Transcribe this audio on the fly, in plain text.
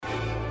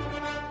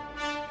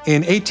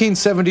In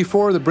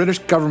 1874, the British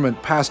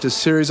government passed a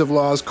series of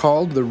laws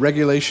called the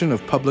Regulation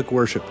of Public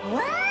Worship.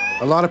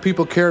 A lot of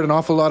people cared an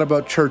awful lot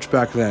about church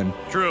back then.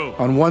 True.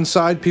 On one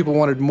side, people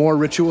wanted more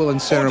ritual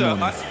and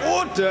ceremony.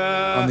 Order!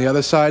 On the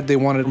other side, they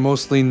wanted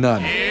mostly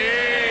none.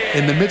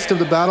 In the midst of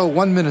the battle,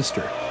 one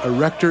minister, a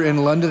rector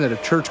in London at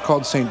a church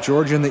called St.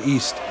 George in the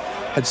East,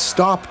 had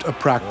stopped a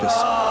practice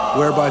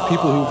whereby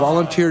people who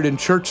volunteered in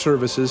church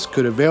services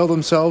could avail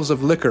themselves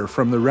of liquor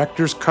from the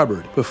rector's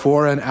cupboard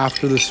before and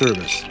after the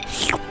service.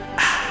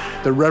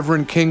 The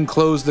Reverend King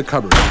closed the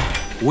cupboard.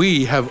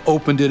 We have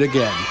opened it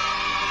again.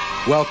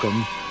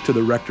 Welcome to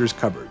the rector's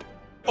cupboard.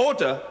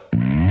 Order!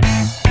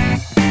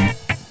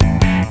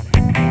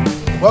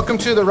 Welcome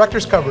to the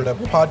Rector's Cupboard, a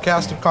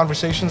podcast of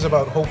conversations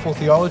about hopeful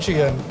theology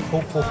and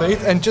hopeful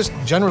faith, and just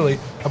generally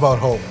about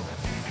hope.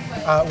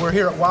 We're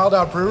here at Wild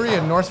Out Brewery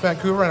in North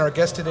Vancouver, and our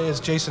guest today is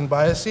Jason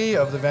Biasi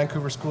of the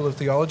Vancouver School of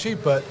Theology.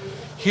 But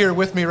here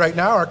with me right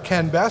now are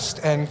Ken Best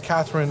and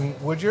Catherine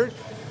Woodyard.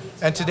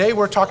 And today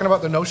we're talking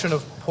about the notion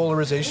of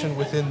polarization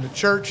within the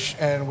church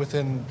and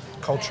within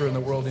culture and the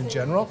world in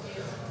general.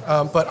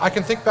 But I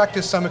can think back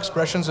to some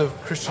expressions of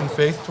Christian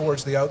faith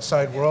towards the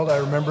outside world. I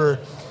remember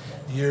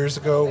years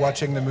ago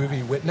watching the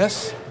movie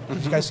Witness.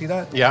 Did you guys see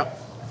that? Yeah.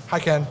 Hi,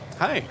 Ken.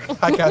 Hi.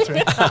 Hi,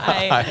 Catherine.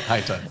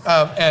 Hi,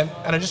 Todd. And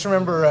I just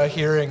remember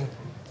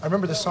I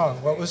remember the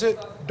song. What was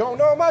it? Don't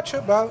know much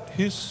about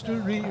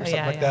history or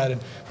something like that.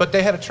 But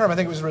they had a term. I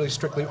think it was really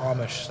strictly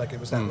Amish. Like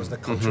that was the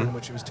culture in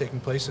which it was taking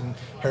place. And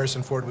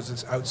Harrison Ford was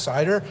this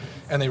outsider,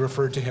 and they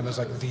referred to him as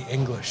like the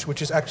English,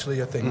 which is actually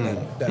a thing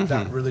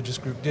that religious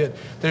group did.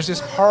 There's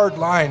this hard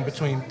line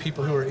between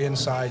people who are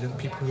inside and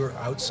people who are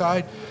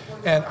outside,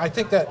 and I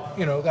think that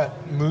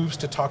that moves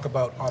to talk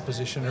about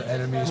opposition or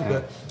enemies.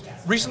 But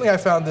recently, I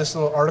found this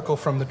little article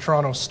from the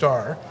Toronto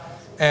Star.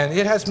 And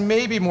it has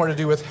maybe more to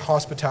do with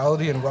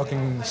hospitality and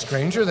welcoming the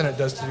stranger than it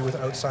does to do with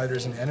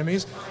outsiders and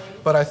enemies.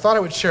 But I thought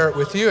I would share it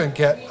with you and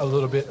get a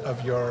little bit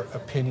of your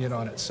opinion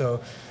on it. So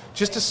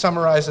just to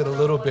summarize it a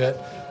little bit,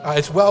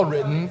 it's well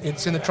written.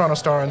 It's in the Toronto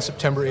Star on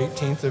September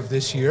 18th of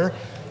this year.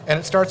 And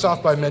it starts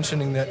off by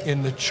mentioning that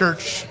in the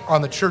church,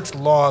 on the church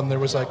lawn, there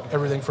was like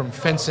everything from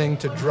fencing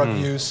to drug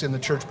use in the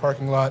church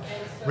parking lot,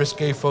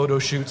 risque photo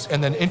shoots,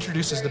 and then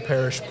introduces the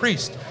parish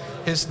priest.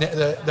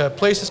 The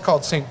place is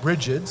called St.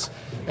 Bridget's,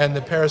 and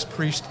the parish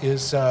priest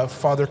is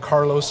Father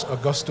Carlos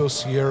Augusto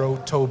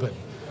Sierro Tobin.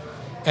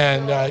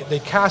 And they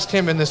cast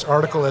him in this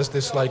article as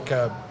this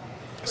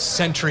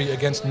sentry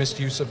against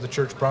misuse of the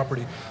church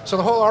property. So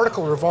the whole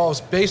article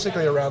revolves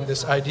basically around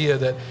this idea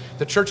that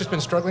the church has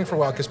been struggling for a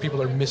while because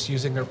people are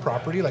misusing their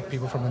property, like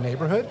people from the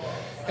neighborhood.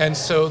 And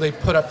so they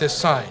put up this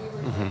sign.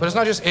 But it's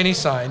not just any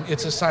sign,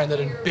 it's a sign that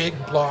in big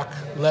block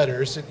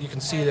letters, you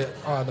can see that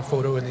on the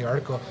photo in the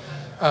article,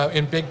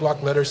 in big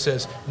block letters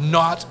says,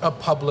 "Not a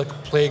public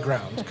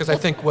playground." Because I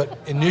think what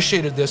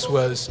initiated this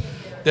was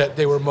that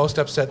they were most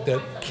upset that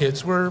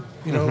kids were,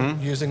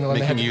 using the land.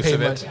 Making use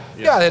of it.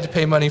 Yeah, they had to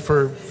pay money to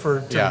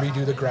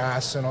redo the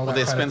grass and all that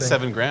kind of thing. Well, they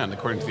spent $7,000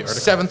 according to the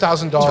article.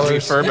 $7,000 to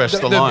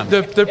refurbish the lawn.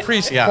 The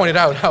priest pointed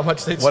out how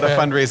much they'd spent. What a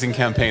fundraising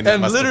campaign that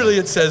and must have literally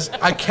been. It says,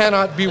 "I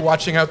cannot be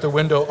watching out the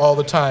window all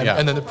the time." Yeah.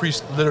 And then the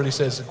priest literally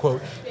says,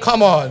 quote,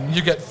 "Come on,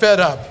 you get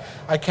fed up.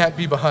 I can't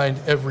be behind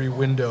every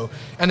window."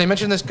 And they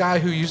mentioned this guy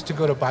who used to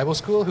go to Bible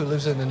school who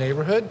lives in the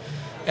neighborhood,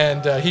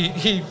 and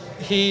he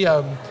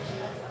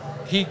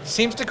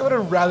seems to go to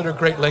rather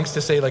great lengths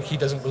to say like he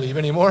doesn't believe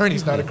anymore and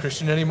he's not a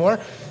Christian anymore,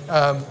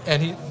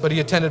 but he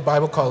attended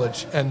Bible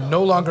college and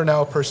no longer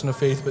now a person of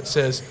faith, but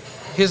says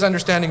his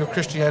understanding of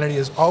Christianity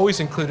has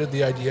always included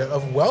the idea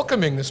of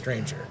welcoming the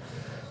stranger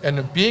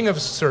and being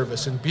of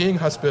service and being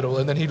hospitable.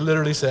 And then he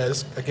literally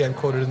says, again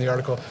quoted in the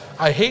article,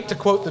 I hate to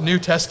quote the New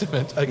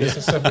Testament, I guess,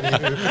 as somebody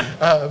who,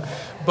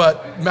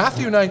 but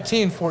Matthew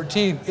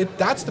 19:14,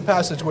 that's the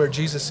passage where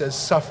Jesus says,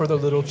 "Suffer the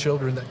little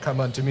children that come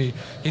unto me."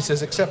 He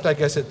says, except I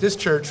guess at this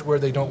church where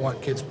they don't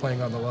want kids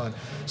playing on the lawn.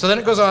 So then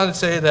it goes on to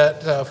say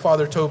that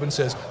Father Tobin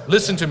says,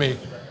 "Listen to me."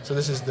 So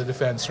this is the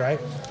defense,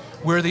 right?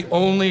 "We're the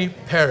only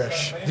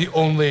parish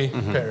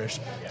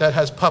that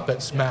has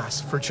puppets mass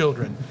for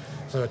children."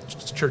 So a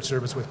church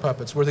service with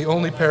puppets. "We're the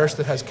only parish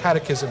that has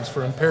catechisms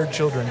for impaired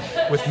children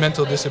with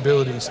mental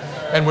disabilities.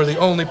 And we're the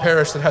only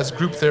parish that has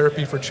group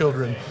therapy for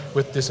children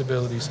with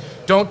disabilities.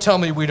 Don't tell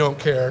me we don't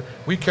care.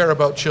 We care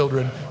about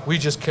children. We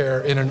just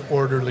care in an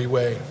orderly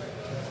way."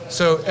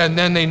 So, and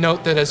then they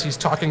note that as he's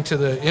talking to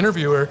the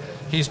interviewer,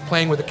 he's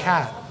playing with a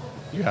cat.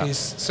 Yeah.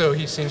 So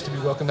he seems to be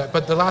welcoming that.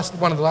 But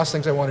one of the last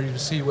things I wanted you to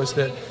see was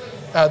that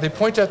they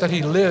point out that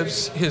he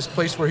lives, his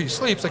place where he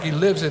sleeps, like he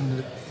lives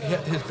in,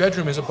 his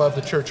bedroom is above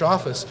the church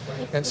office,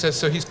 and says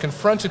so he's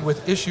confronted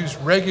with issues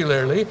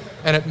regularly,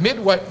 and at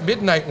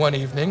midnight one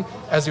evening,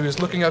 as he was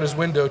looking out his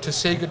window to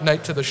say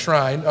goodnight to the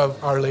shrine of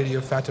Our Lady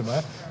of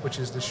Fatima, which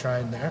is the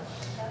shrine there,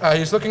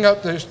 he's looking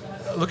out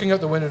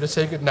the window to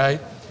say goodnight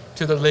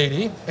to the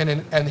lady,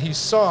 and he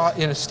saw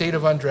in a state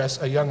of undress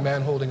a young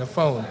man holding a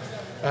phone.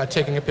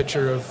 Taking a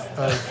picture of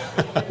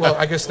well,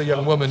 I guess the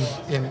young woman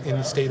in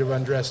a state of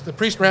undress. The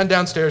priest ran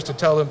downstairs to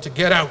tell him to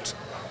get out,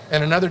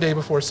 And another day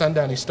before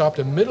sundown, he stopped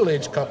a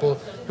middle-aged couple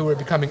who were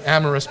becoming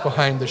amorous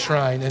behind the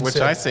shrine. And Which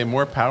said, I say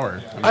more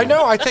power. I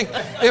know. I think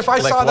if I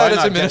Like, saw why that as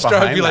not a get minister,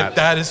 I'd be behind like,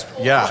 that? that is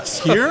Yeah.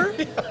 Here?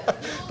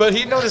 But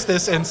he noticed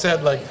this and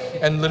said, like,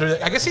 and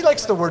literally, I guess he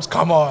likes the words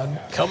 "come on."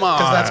 Come on.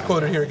 Because that's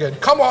quoted here again.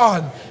 Come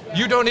on!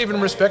 You don't even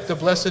respect the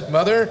Blessed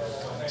Mother.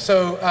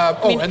 So,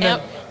 I mean, and then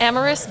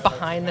amorous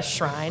behind the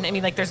shrine. I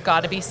mean, like, there's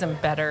got to be some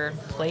better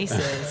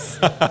places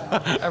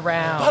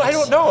around. but I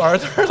don't know. Are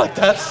there like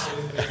that's?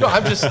 No,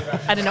 I'm just.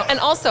 I don't know. And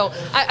also,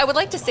 I would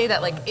like to say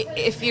that, like,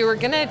 if you were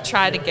going to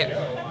try to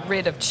get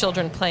rid of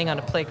children playing on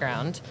a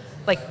playground,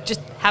 like,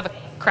 just have a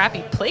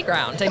crappy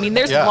playground. I mean,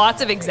 there's Yeah.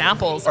 lots of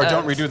examples. Or of,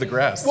 don't redo the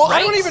grass. Well, I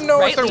Right, don't even know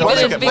right. if there Don't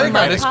was make a it playground.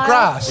 mud It's pile.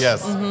 grass.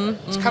 Yes.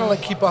 It's kind of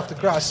like keep off the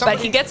grass. But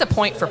he gets a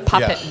point for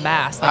puppet Yeah.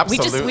 mass. Like, we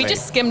Absolutely.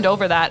 just skimmed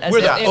over that as We're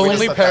if the it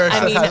was, only parish I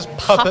that mean, has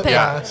puppet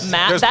mass.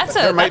 mass.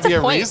 There might That's be a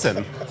a point.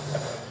 reason.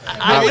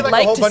 I Maybe would like a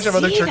like whole to bunch of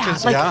other see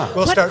churches, that. Like, yeah, will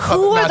what, start who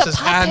puppet are the masses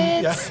puppets?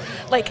 and- yeah.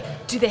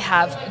 Like, do they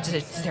have?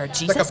 Is there a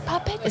Jesus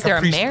puppet? like Is a there a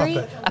priest Mary?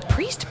 puppet. A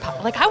priest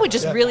puppet? Like, I would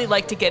just Yeah. really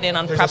like to get in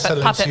on There's a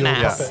puppet silencio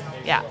mass. puppet.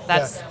 Yeah,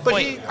 that's. Yeah. But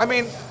point.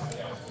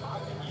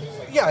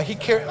 he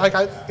cared. Like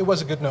it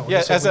was a good note. Yeah,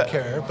 He said as we a-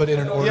 care, but in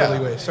an orderly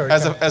way. Sorry.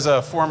 As Ken.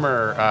 a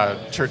former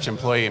church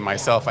employee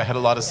myself, I had a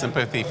lot of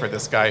sympathy for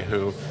this guy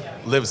who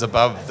lives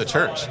above the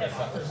church.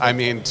 I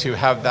mean, to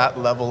have that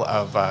level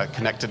of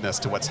connectedness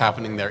to what's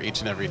happening there each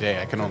and every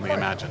day, I can only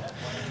imagine.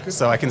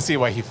 So I can see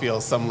why he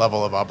feels some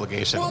level of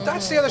obligation. Well,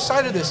 that's the other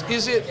side of this.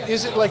 Is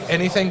it like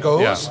anything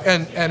goes?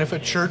 Yeah. And if a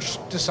church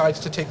decides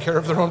to take care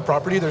of their own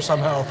property, they're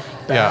somehow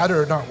Yeah. bad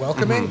or not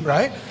welcoming,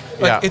 right?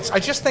 Like Yeah. I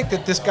just think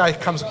that this guy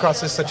comes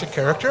across as such a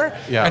character,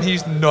 Yeah. and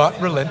he's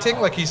not relenting.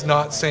 Like he's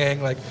not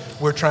saying like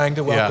we're trying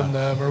to welcome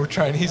them or we're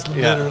trying. He's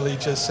literally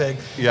just saying.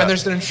 Yeah. And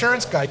there's an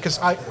insurance guy because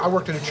I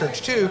worked at a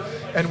church too,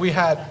 and we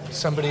had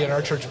somebody in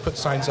our church put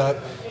signs up,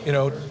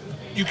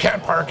 you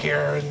can't park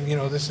here,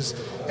 and this is,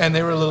 and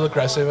they were a little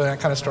aggressive, and I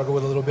kind of struggle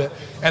with it a little bit.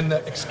 And the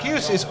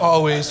excuse is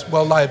always,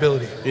 well,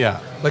 liability. Yeah.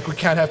 Like we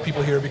can't have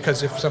people here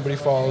because if somebody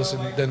falls,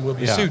 and then we'll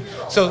be Yeah. sued.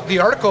 So the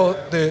article,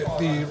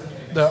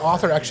 the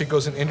author actually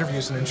goes and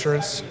interviews an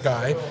insurance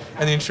guy,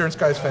 and the insurance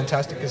guy is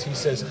fantastic because he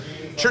says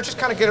churches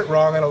kind of get it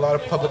wrong, and a lot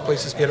of public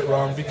places get it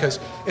wrong because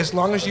as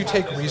long as you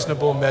take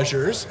reasonable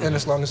measures and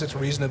as long as it's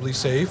reasonably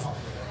safe,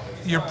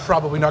 you're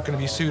probably not going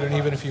to be sued, and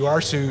even if you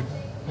are sued,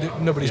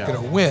 nobody's Yeah.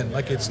 going to win.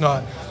 Like it's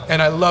not.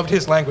 And I loved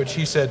his language.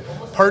 He said,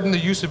 "Pardon the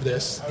use of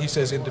this." He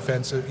says in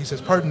defense. He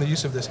says, "Pardon the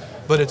use of this,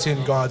 but it's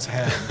in God's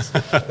hands."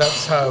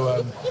 That's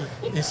how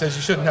he says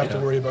you shouldn't have to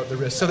worry about the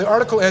risk. So the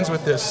article ends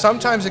with this: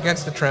 sometimes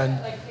against the trend.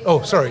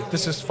 Oh, sorry.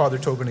 This is Father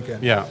Tobin again.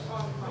 Yeah.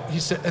 He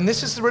said, and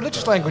this is the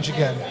religious language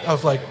again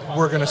of like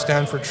we're going to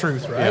stand for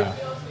truth, right? Yeah.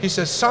 He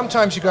says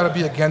sometimes you got to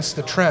be against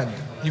the trend.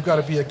 You've got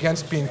to be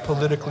against being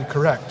politically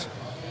correct,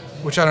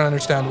 which I don't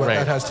understand what Right.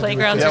 that has to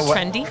Playgrounds do are with. what-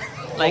 trendy.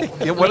 Like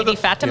Yeah, what are Lady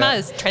the- Fatima yeah.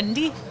 is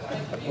trendy.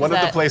 One of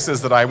the that-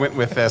 places that I went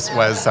with this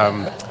was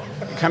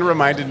kind of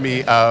reminded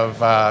me of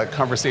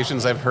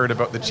conversations I've heard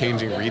about the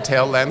changing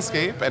retail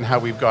landscape and how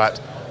we've got,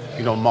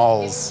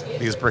 malls,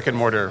 these brick and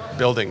mortar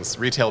buildings,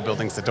 retail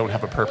buildings that don't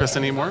have a purpose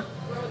anymore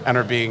and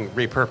are being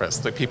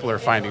repurposed. Like people are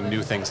finding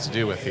new things to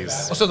do with these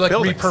So like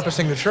buildings.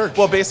 repurposing the church.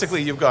 Well,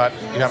 basically, you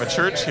have a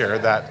church here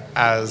that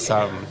as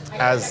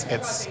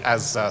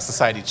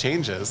society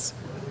changes,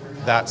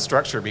 that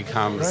structure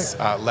becomes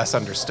less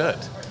understood.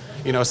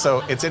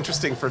 So it's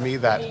interesting for me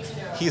that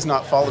he's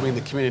not following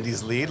the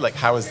community's lead. Like,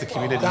 how is the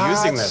community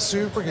using That's this?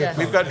 super good. Yeah.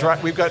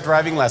 We've got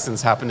driving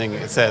lessons happening.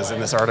 It says in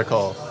this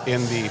article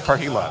in the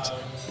parking lot.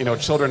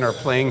 Children are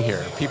playing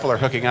here. People are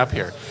hooking up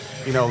here.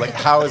 Like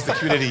how is the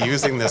community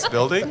using this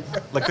building?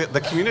 Like the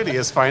community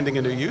is finding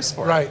a new use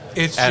for it. Right.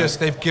 It's And- just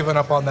they've given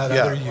up on that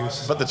other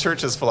use. But the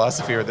church's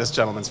philosophy, or this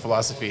gentleman's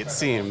philosophy, it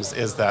seems,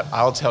 is that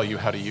I'll tell you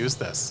how to use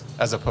this,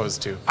 as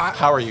opposed to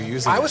how are you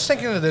using it. I was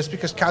thinking of this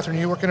because Catherine,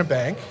 you work in a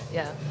bank,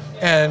 Yeah.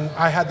 and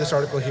I had this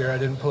article here. I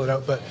didn't pull it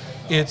out, but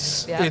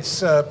it's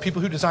Yeah.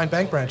 people who design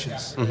bank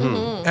branches,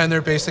 and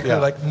they're basically Yeah.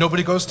 like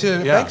nobody goes to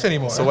Yeah. banks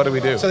anymore. So what do we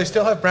do? So they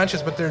still have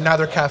branches, but they're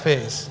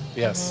cafes.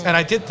 Yes. And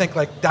I did think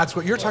like that's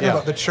what you're talking Yeah.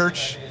 about. The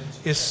church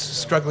is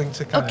struggling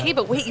to kind of. Okay,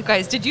 but wait, you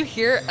guys, did you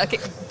hear? Okay,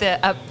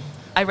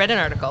 I read an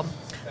article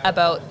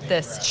about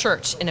this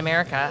church in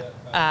America.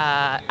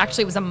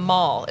 Actually, it was a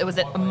mall. It was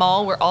a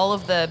mall where all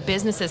of the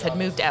businesses had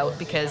moved out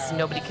because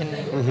nobody can,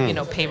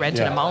 pay rent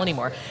in a Yeah. mall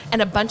anymore.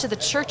 And a bunch of the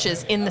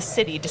churches in the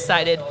city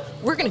decided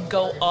we're going to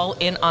go all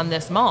in on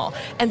this mall.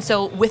 And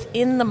so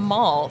within the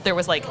mall, there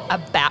was like a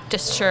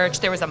Baptist church,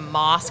 there was a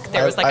mosque,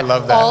 there was I like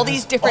love that. all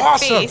these different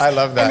Awesome. faiths. I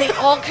love that. And they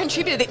all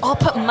contributed. They all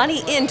put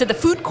money into the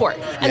food court.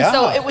 And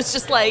so Yeah. it was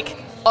just like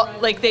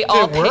they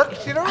all it work,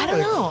 paid. you know? I don't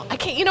Like- know. I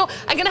can't.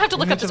 I'm gonna have to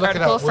look need up to this look it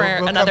article up. for We'll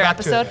come another back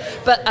to it. episode.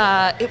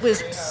 But it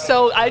was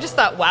so. I just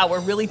thought, wow, we're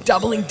really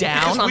doubling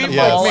down on the We've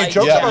mall. made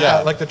jokes Yeah, about yeah.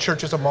 that, like the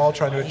church is a mall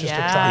trying to just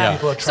Yeah. attract Yeah.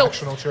 people, So,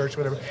 attractional church,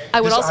 whatever. I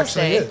would This also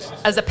actually say, is.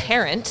 as a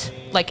parent,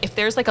 like if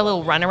there's like a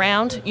little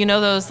runaround,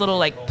 those little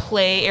like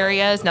play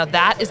areas. Now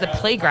that is the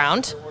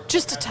playground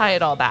just to tie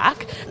it all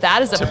back,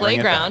 that is a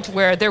playground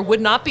where there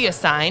would not be a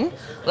sign,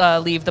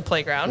 leave the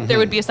playground. There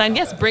would be a sign,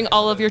 yes, bring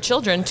all of your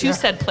children to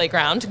said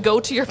playground, go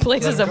to your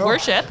places of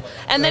worship,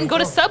 and then go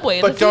to Subway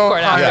in the food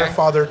court after. But don't hire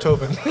Father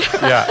Tobin.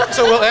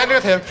 So we'll end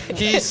with him.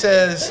 He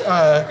says,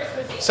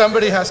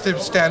 somebody has to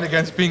stand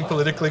against being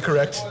politically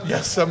correct.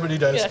 Yes, somebody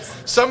does.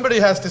 Yes. Somebody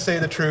has to say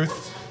the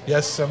truth.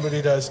 Yes,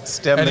 somebody does.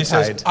 Stem and the he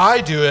tide. says,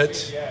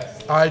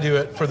 I do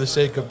it for the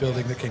sake of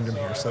building the kingdom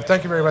here. So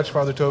thank you very much,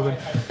 Father Tobin.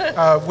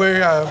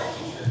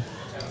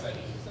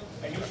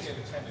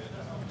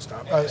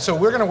 So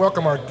we're going to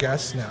welcome our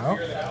guests now.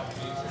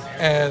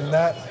 And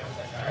that,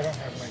 I don't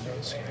have my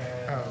notes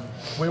here.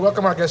 We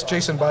welcome our guest,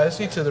 Jason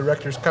Biassy, to the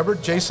Rector's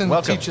Cupboard. Jason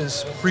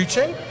teaches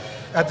preaching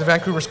at the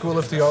Vancouver School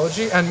of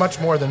Theology, and much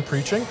more than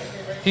preaching.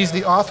 He's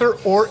the author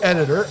or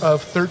editor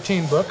of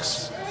 13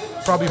 books,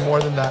 probably more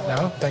than that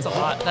now. That's a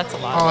lot.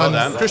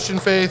 On Christian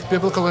faith,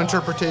 biblical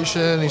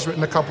interpretation. He's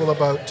written a couple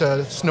about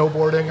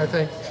snowboarding, I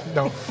think.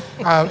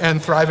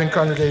 And thriving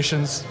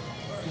congregations,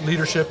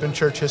 leadership and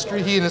church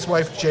history. He and his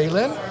wife,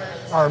 Jaylyn,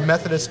 are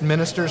Methodist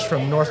ministers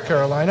from North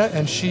Carolina,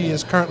 and she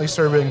is currently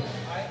serving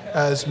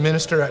as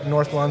minister at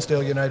North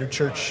Lonsdale United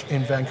Church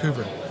in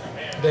Vancouver.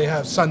 They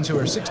have sons who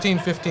are 16,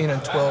 15,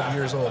 and 12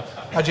 years old.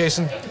 Hi,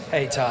 Jason.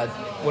 Hey, Todd.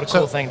 What a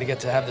cool thing to get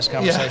to have this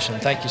conversation.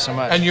 Thank you so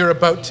much. And you're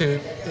about to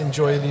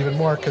enjoy it even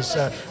more because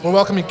we're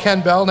welcoming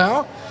Ken Bell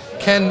now.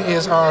 Ken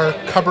is our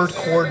cupboard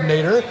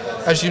coordinator.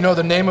 As you know,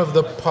 the name of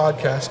the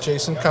podcast,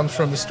 Jason, comes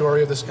from the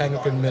story of this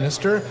Anglican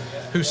minister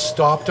who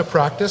stopped a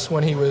practice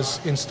when he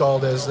was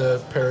installed as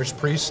the parish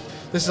priest.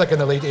 This is like in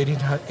the late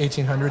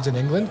 1800s in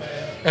England.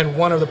 And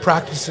one of the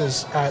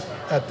practices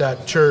at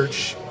that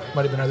church,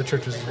 might have been other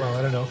churches as well,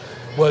 I don't know,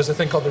 was a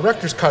thing called the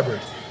Rector's Cupboard.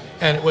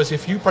 And it was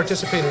if you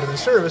participated in the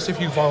service,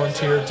 if you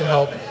volunteered to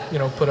help,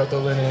 put out the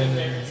linen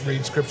and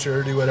read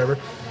scripture, do whatever,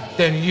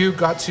 then you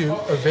got to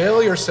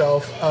avail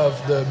yourself of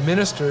the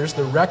ministers,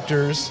 the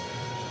rector's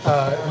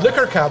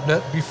liquor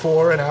cabinet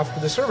before and after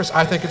the service.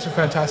 I think it's a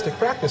fantastic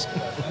practice.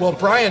 Well,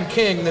 Brian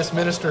King, this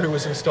minister who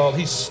was installed,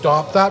 he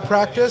stopped that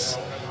practice.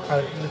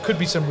 There could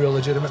be some real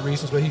legitimate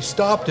reasons, but he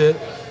stopped it,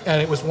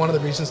 and it was one of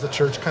the reasons the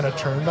church kind of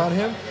turned on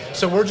him.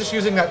 So we're just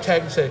using that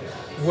tag to say,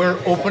 we're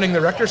opening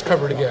the Rector's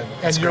Cupboard again.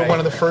 And That's you're great. one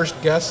of the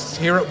first guests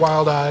here at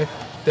Wild Eye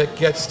that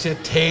gets to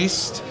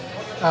taste,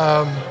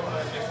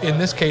 in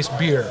this case,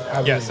 beer, I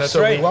believe. Yes, that's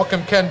so right. we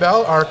welcome Ken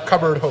Bell, our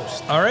cupboard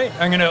host. All right,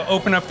 I'm going to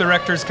open up the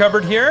Rector's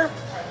Cupboard here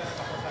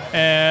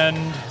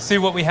and see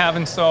what we have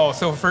in store.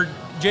 So for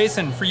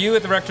Jason, for you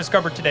at the Rector's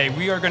Cupboard today,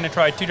 we are going to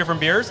try 2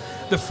 different beers.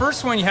 The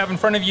first one you have in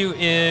front of you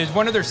is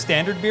one of their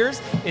standard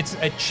beers. It's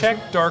a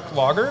Czech dark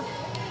lager.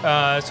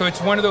 So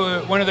it's one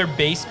of their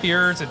base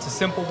beers. It's a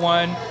simple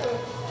one.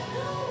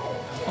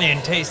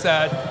 And taste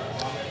that.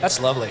 That's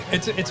lovely.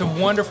 It's a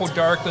wonderful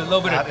dark, a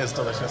little bit That of is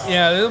delicious.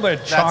 a little bit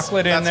of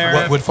chocolate in that's there.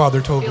 What would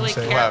Father Tobin Like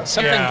say? Wow.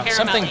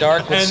 Something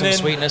dark with And some then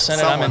sweetness in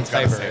it. I'm in someone's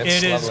gotta favor. say it.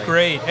 It's It is lovely.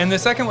 great. And the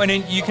second one,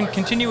 and you can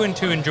continue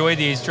to enjoy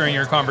these during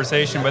your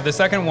conversation, but the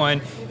second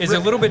one is a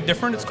little bit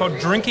different. It's called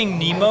Drinking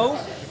Nemo.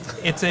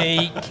 It's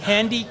a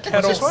candy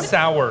kettle this one?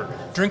 sour.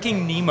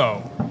 Drinking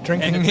Nemo.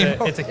 Drinking And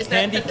Nemo. It's a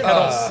candy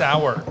kettle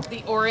sour.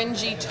 The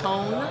orangey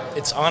tone.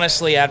 It's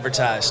honestly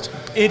advertised.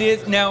 It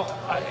is. Now,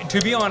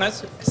 to be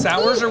honest,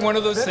 sours are one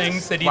of those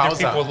things that either Wowza.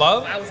 people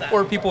love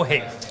or people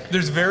hate.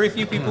 There's very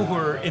few people who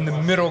are in the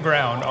middle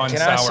ground on Can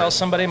sour. I sell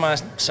somebody my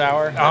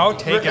sour? I'll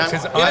take it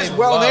because It is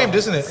well named,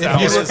 isn't it? If you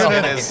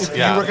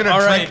were going to All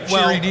drink right,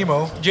 well, Cheery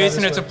Nemo.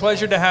 Jason, that it's is a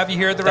pleasure to have you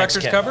here at the Thanks,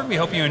 Rector's Ken. Cupboard. We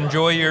hope you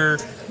enjoy your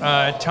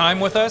time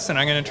with us, and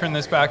I'm going to turn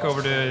this back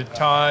over to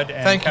Todd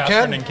and Thank you,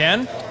 Catherine Ken.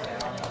 and Ken.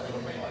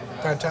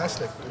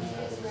 fantastic.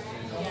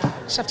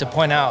 Just have to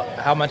point out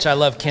how much I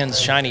love Ken's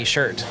shiny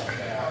shirt.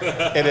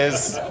 It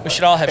is. We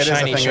should all have It is a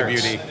shiny thing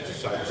shirts. of beauty.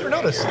 Never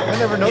noticed. I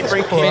never noticed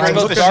before. It's I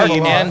both looked at dark it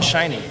a lot, and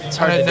shiny. It's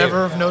hard and I to do.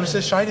 never have noticed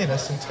his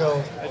shininess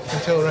until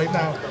right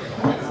now.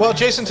 Well,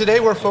 Jason, today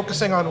we're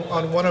focusing on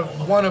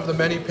one of the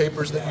many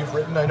papers that you've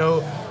written. I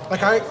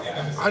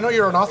know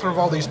you're an author of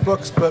all these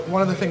books, but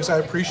one of the things I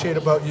appreciate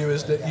about you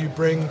is that you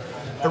bring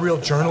a real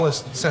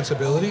journalist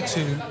sensibility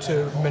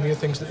to many of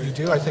the things that you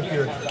do. I think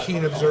you're a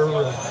keen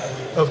observer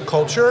of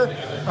culture,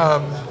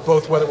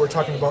 both whether we're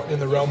talking about in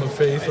the realm of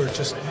faith or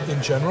just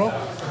in general.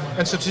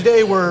 And so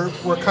today we're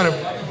kind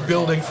of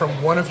building from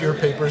one of your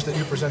papers that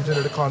you presented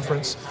at a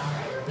conference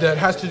that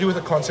has to do with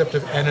the concept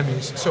of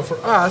enemies. So for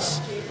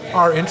us,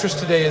 our interest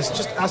today is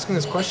just asking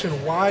this question: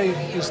 why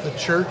is the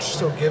church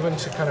so given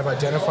to kind of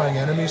identifying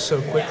enemies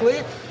so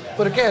quickly?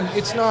 But again,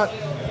 it's not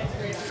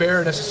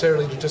fair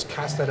necessarily to just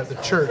cast that at the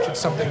church. It's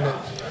something that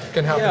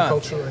can happen Yeah.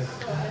 culturally.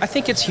 I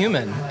think it's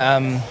human.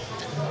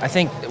 I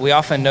think we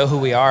often know who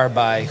we are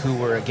by who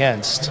we're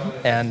against,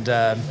 and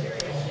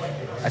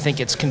I think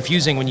it's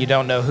confusing when you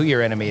don't know who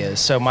your enemy is.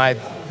 So my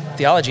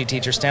theology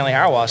teacher, Stanley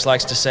Hauerwas,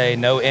 likes to say,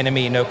 "No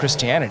enemy, no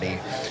Christianity."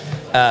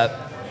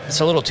 It's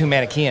a little too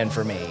Manichaean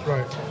for me.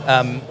 Right.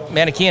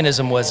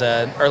 Manichaeanism was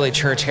an early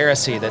church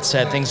heresy that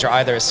said things are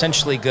either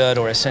essentially good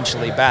or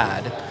essentially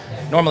bad.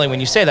 normally when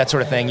you say that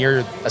sort of thing,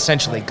 you're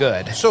essentially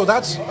good. So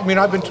that's, I mean,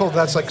 I've been told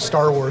that's like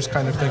Star Wars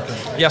kind of thinking.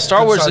 Yeah,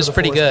 Star Good Wars side is of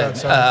the pretty Force, good bad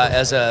side of the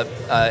as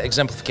a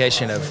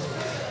exemplification of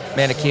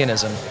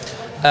Manichaeanism.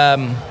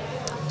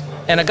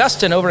 And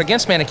Augustine, over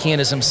against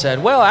Manichaeanism,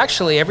 said, well,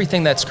 actually,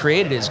 everything that's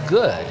created is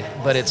good,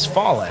 but it's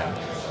fallen.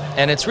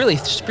 And it's really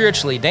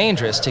spiritually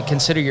dangerous to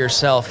consider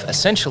yourself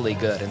essentially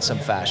good in some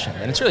fashion.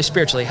 And it's really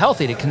spiritually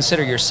healthy to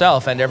consider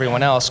yourself and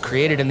everyone else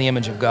created in the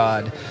image of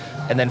God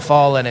and then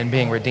fallen and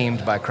being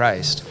redeemed by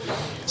Christ.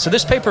 So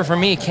this paper for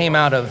me came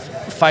out of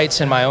fights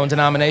in my own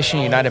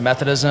denomination, United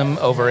Methodism,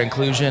 over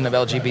inclusion of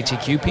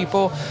LGBTQ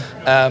people.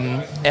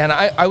 And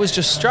I was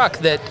just struck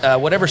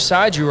that whatever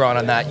side you were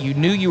on that, you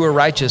knew you were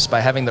righteous by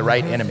having the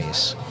right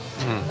enemies.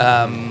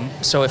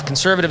 So if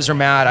conservatives are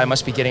mad, I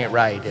must be getting it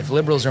right. If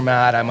liberals are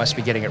mad, I must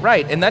be getting it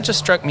right. And that just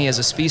struck me as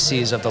a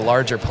species of the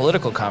larger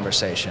political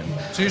conversation.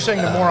 So you're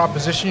saying the more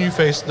opposition you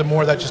face, the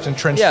more that just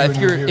entrenched Yeah, you in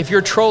your view. if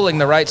you're trolling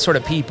the right sort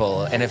of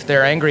people, and if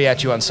they're angry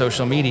at you on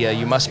social media,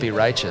 you must be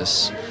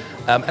righteous.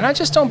 And I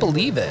just don't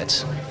believe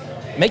it.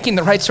 Making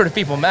the right sort of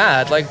people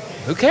mad, like,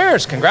 who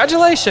cares?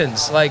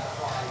 Congratulations. Like,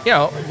 you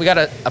know, we got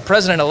a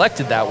president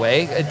elected that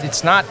way.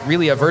 It's not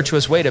really a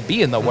virtuous way to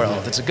be in the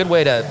world. It's a good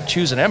way to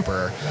choose an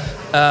emperor.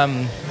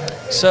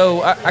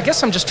 So I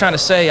guess I'm just trying to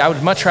say I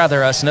would much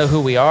rather us know who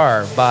we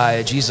are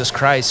by Jesus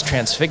Christ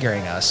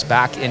transfiguring us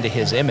back into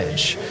his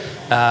image.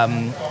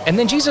 And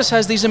then Jesus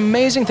has these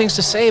amazing things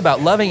to say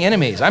about loving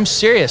enemies. I'm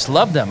serious,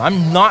 love them.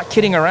 I'm not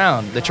kidding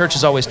around. The church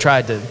has always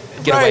tried to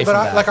get away from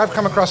that. Like I've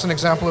come across an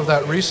example of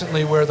that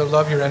recently where the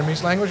love your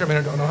enemies language, I mean,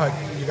 I don't know how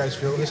you guys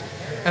feel with this.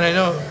 And I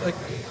know, like,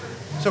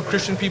 so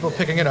Christian people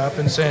picking it up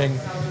and saying,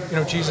 you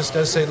know, Jesus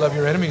does say love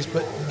your enemies,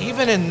 but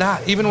even in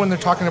that, even when they're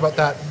talking about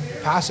that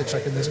passage,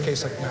 like in this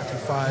case, like Matthew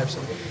 5,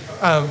 so,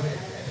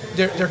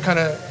 they're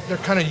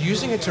kind of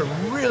using it to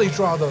really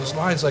draw those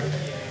lines, like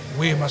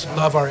we must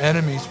love our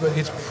enemies, but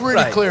it's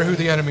pretty clear who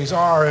the enemies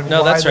are and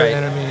why they're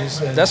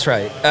enemies. And that's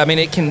right. I mean,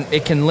 it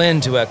can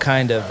lend to a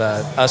kind of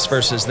us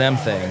versus them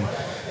thing.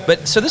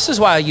 But so this is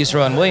why I use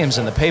Rowan Williams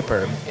in the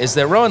paper, is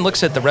that Rowan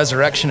looks at the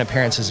resurrection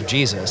appearances of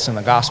Jesus in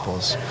the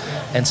Gospels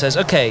and says,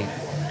 okay,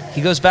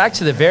 he goes back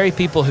to the very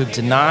people who've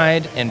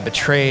denied and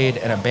betrayed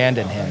and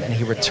abandoned him, and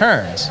he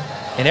returns.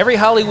 In every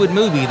Hollywood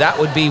movie, that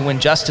would be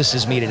when justice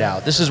is meted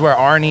out. This is where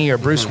Arnie or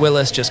Bruce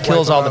Willis just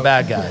kills all the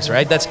bad guys,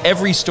 right? That's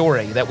every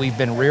story that we've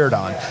been reared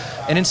on.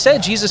 And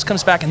instead, Jesus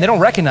comes back and they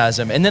don't recognize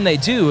him, and then they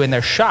do, and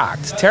they're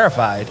shocked,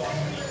 terrified,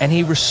 and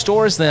he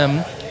restores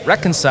them,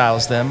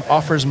 reconciles them,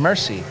 offers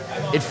mercy.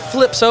 It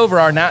flips over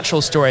our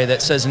natural story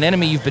that says an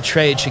enemy you've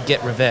betrayed should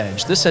get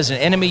revenge. This says an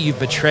enemy you've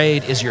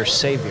betrayed is your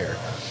savior.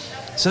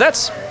 So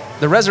that's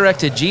the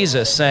resurrected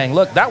Jesus saying,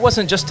 look, that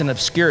wasn't just an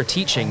obscure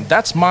teaching.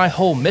 That's my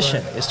whole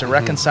mission, is to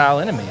reconcile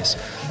enemies.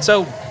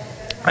 So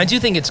I do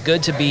think it's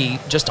good to be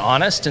just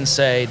honest and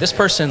say, this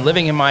person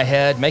living in my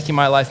head, making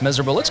my life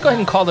miserable, let's go ahead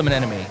and call them an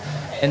enemy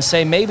and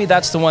say, maybe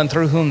that's the one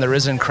through whom the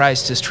risen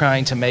Christ is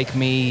trying to make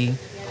me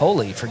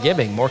holy,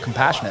 forgiving, more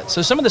compassionate.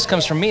 So some of this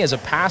comes from me as a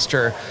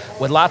pastor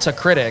with lots of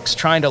critics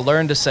trying to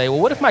learn to say, well,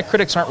 what if my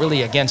critics aren't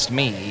really against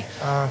me?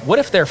 What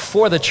if they're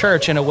for the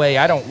church in a way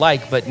I don't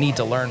like but need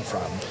to learn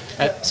from?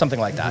 Something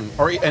like that.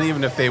 And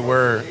even if they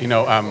were,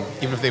 even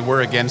if they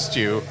were against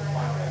you,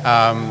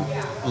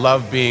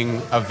 love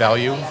being of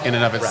value in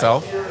and of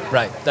itself.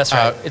 Right. That's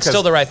right. It's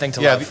still the right thing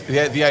to love.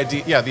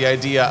 The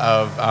idea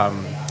of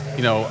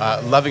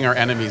loving our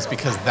enemies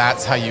because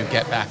that's how you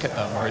get back at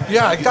them. Or,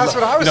 that's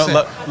what I was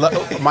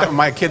saying.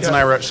 My kids and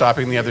I were out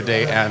shopping the other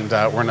day, and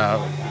we're in a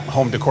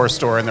home decor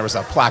store, and there was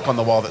a plaque on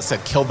the wall that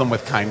said, "Kill them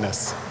with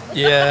kindness."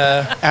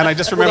 Yeah. And I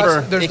just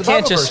remember, there's it the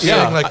can't Bible just verse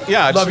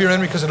saying, love your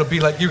enemy because it'll be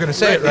like you're going to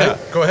say it, right?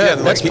 Go ahead.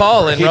 That's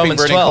Paul in Romans 12. Heaping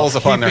burning coals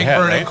upon their head,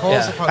 right?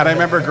 And I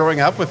remember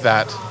growing up with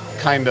that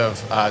kind of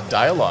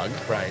dialogue.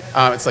 Right.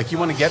 It's like, you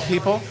want to get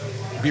people?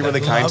 Be really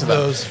kind to them.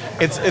 Those.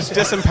 It's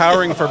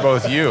disempowering for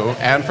both you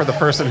and for the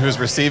person who's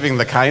receiving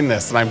the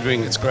kindness, and I'm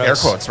doing air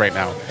quotes right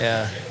now.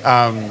 Yeah.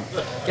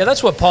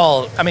 That's what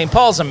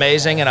Paul's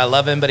amazing, and I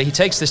love him, but he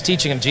takes this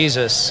teaching of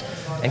Jesus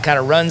and kind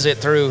of runs it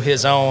through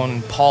his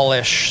own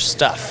Paulish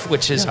stuff,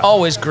 which is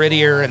always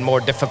grittier and more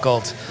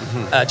difficult.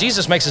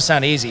 Jesus makes it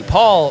sound easy.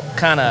 Paul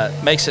kind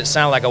of makes it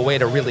sound like a way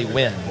to really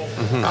win.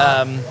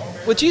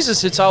 With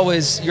Jesus,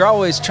 you're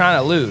always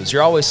trying to lose.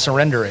 You're always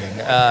surrendering.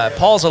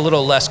 Paul's a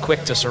little less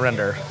quick to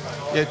surrender.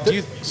 Yeah, go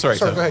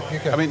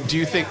ahead. Do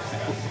you think,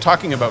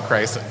 talking about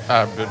Christ,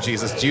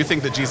 Jesus, do you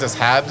think that Jesus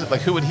had,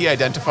 who would he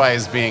identify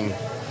as being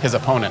his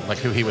opponent,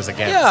 who he was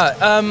against?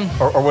 Yeah.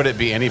 Or would it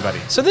be anybody?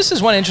 So this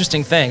is one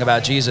interesting thing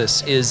about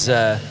Jesus is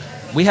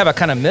we have a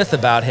kind of myth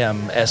about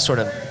him as sort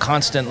of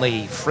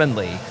constantly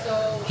friendly.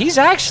 He's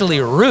actually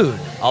rude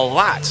a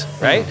lot,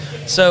 right?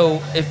 So,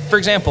 for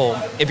example,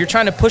 if you're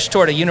trying to push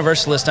toward a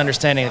universalist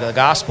understanding of the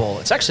gospel,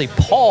 it's actually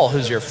Paul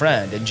who's your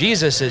friend, and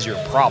Jesus is your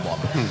problem.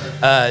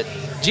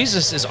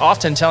 Jesus is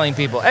often telling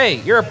people, hey,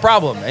 you're a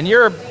problem, and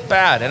you're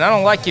bad, and I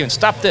don't like you, and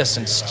stop this,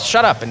 and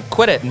shut up, and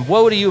quit it, and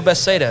woe to you,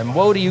 Bethsaida, and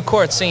woe to you,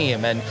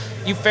 Chorazim, and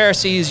you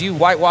Pharisees, you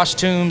whitewashed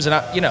tombs,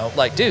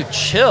 and dude,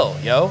 chill,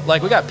 yo.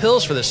 Like, we got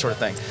pills for this sort of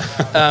thing.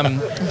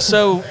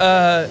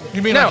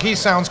 You mean like he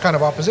sounds kind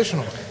of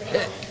oppositional?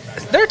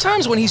 There are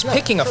times when he's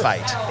picking a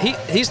fight.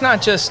 He's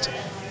not just,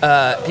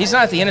 he's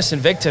not the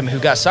innocent victim who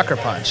got sucker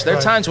punched. There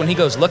are times when he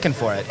goes looking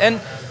for it.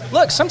 And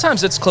look,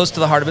 sometimes it's close to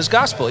the heart of his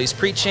gospel. He's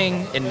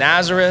preaching in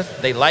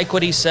Nazareth. They like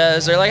what he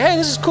says. They're like, hey,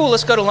 this is cool.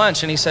 Let's go to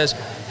lunch. And he says,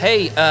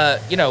 hey,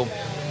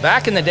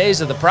 back in the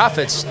days of the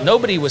prophets,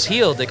 nobody was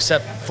healed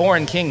except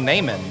foreign king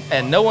Naaman.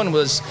 And no one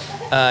was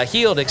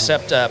healed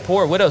except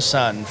poor widow's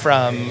son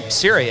from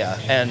Syria.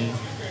 And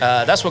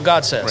that's what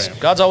God says. Right.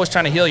 God's always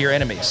trying to heal your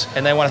enemies,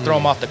 and they want to throw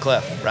them off the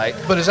cliff, right?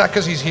 But is that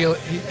because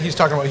he's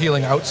talking about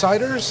healing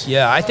outsiders?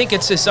 Yeah, I think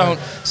it's his own.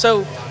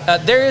 So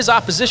there is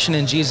opposition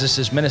in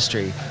Jesus'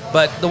 ministry,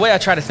 but the way I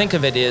try to think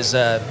of it is,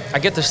 I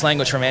get this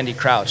language from Andy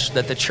Crouch,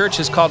 that the church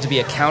is called to be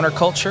a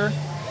counterculture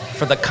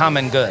for the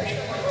common good.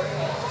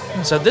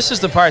 So this is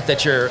the part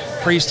that your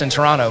priest in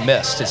Toronto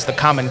missed. It's the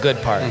common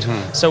good part.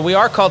 Mm-hmm. So we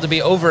are called to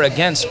be over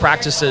against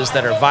practices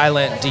that are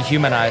violent,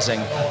 dehumanizing,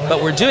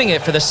 but we're doing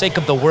it for the sake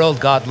of the world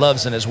God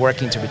loves and is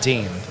working to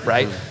redeem,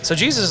 right? Mm-hmm. So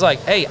Jesus is like,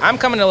 hey, I'm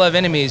coming to love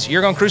enemies.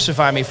 You're going to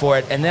crucify me for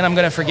it, and then I'm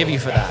going to forgive you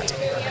for that.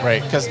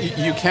 Right, because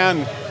you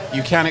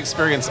can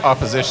experience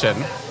opposition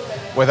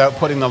without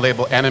putting the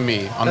label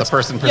enemy on the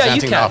person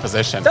presenting the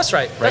opposition. That's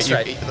right. That's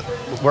right.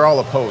 We're all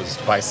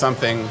opposed by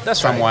something,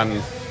 someone...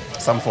 Right.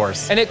 Some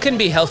force. And it can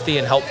be healthy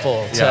and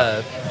helpful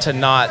to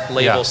not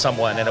label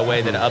someone in a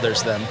way that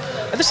others them.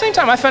 At the same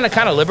time, I find it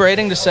kind of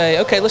liberating to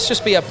say, okay, let's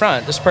just be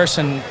upfront. This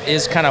person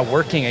is kind of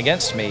working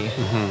against me.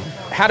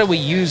 Mm-hmm. How do we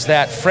use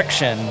that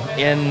friction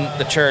in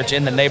the church,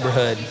 in the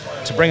neighborhood,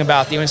 to bring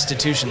about the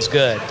institution's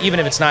good,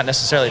 even if it's not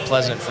necessarily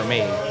pleasant for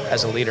me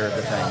as a leader of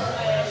the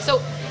thing? So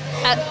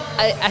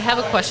I have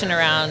a question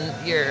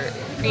around your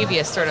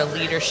previous sort of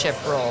leadership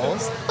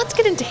roles. Let's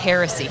get into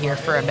heresy here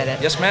for a minute.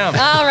 Yes, ma'am.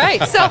 All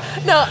right. So,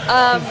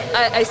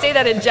 I say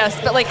that in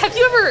jest, but like, have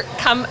you ever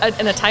come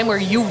in a time where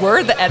you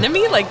were the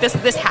enemy? Like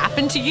this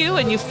happened to you,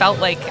 and you felt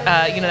like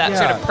that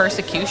sort of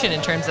persecution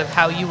in terms of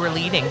how you were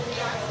leading?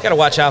 You got to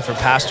watch out for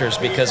pastors,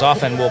 because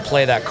often we'll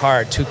play that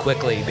card too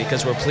quickly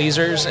because we're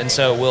pleasers, and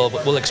so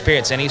we'll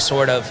experience any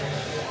sort of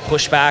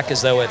pushback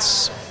as though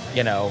it's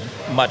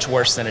much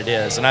worse than it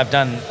is. And I've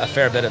done a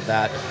fair bit of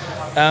that.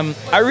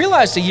 I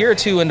realized a year or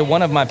two into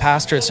one of my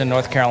pastorates in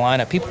North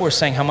Carolina, people were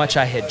saying how much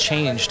I had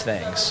changed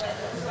things.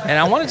 And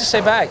I wanted to say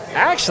back,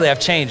 actually, I've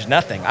changed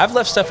nothing. I've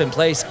left stuff in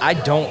place I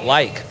don't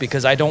like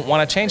because I don't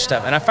want to change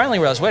stuff. And I finally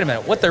realized, wait a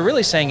minute, what they're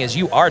really saying is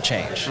you are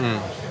changed.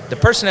 The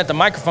person at the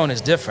microphone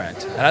is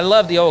different. And I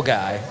love the old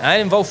guy. And I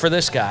didn't vote for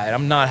this guy, and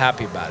I'm not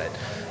happy about it.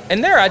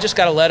 And there, I just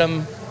got to let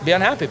them be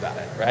unhappy about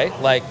it, right?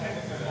 Like,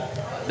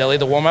 they'll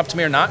either warm up to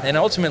me or not, and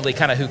ultimately,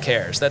 kind of who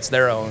cares? That's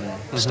their own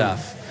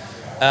stuff.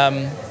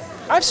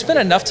 I've spent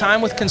enough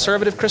time with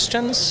conservative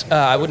Christians.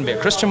 I wouldn't be a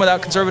Christian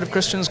without conservative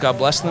Christians, God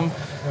bless them.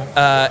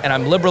 And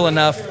I'm liberal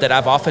enough that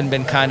I've often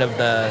been kind of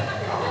the,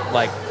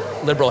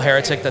 liberal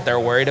heretic that they're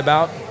worried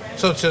about.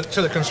 So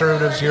to the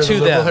conservatives, you're the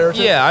liberal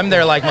heretic? Yeah, I'm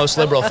their, most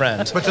liberal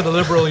friend. But to the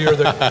liberal, you're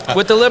the...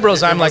 With the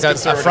liberals, I'm like a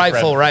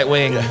frightful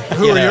right-wing...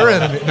 Who are your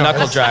enemies? No.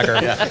 Knuckle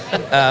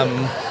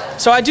dragger.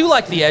 So I do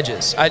like the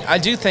edges. I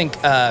do think...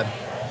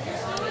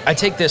 I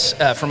take this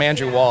from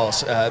Andrew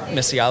Walls,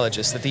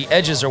 missiologist, that the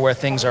edges are where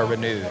things are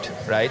renewed,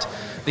 right?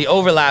 The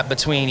overlap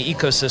between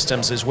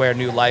ecosystems is where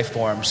new life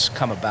forms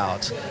come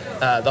about.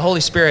 The Holy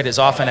Spirit is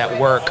often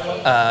at work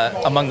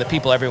among the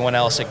people everyone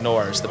else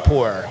ignores, the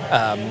poor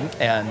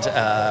and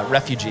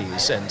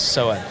refugees and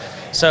so on.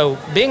 So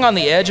being on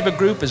the edge of a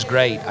group is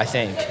great, I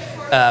think.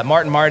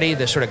 Martin Marty,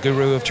 the sort of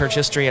guru of church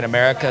history in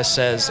America,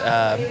 says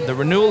the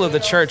renewal of the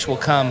church will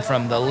come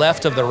from the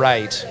left of the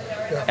right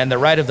and the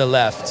right of the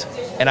left,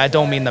 and I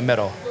don't mean the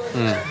middle.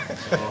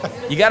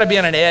 You got to be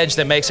on an edge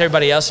that makes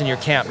everybody else in your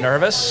camp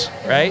nervous,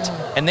 right?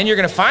 And then you're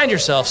going to find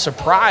yourself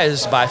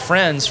surprised by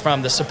friends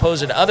from the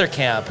supposed other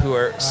camp who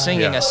are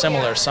singing a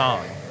similar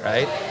song,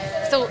 right?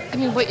 So,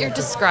 what you're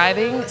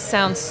describing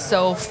sounds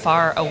so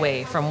far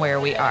away from where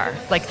we are.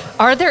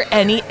 Are there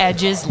any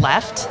edges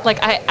left?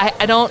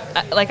 I don't,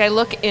 I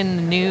look in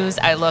the news,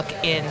 I look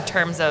in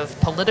terms of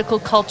political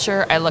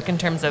culture, I look in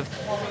terms of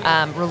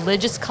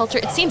religious culture.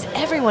 It seems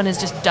everyone is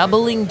just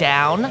doubling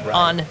down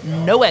on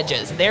no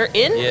edges. They're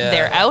in,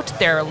 they're out,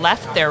 they're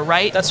left, they're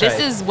right. That's this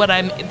right. is what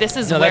this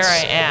is where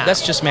I am.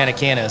 That's just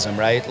Manichaeanism,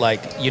 right?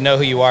 You know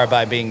who you are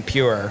by being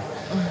pure,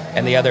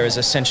 and the other is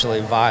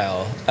essentially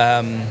vile.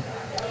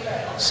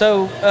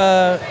 So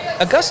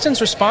Augustine's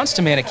response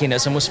to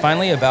Manichaeanism was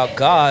finally about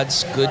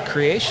God's good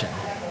creation.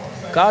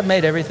 God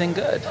made everything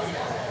good.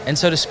 And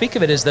so to speak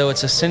of it as though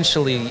it's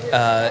essentially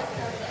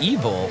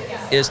evil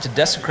is to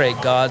desecrate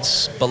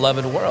God's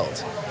beloved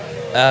world.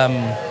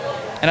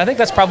 And I think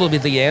that's probably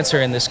the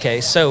answer in this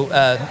case. So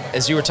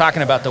as you were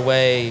talking about the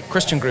way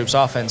Christian groups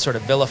often sort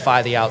of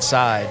vilify the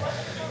outside,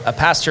 a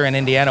pastor in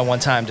Indiana one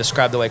time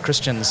described the way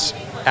Christians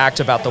act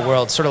about the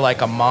world, sort of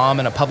like a mom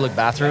in a public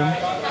bathroom.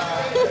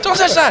 Don't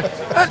touch that!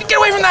 Get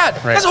away from that!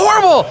 Right. That's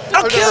horrible!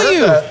 I'll kill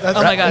you!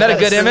 Oh my God, Isn't that a that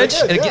good is image?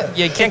 really good,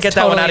 You can't get It's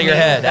that one out of totally your me.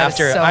 head That is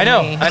after. so I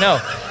know. me.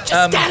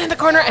 Um, Stand in the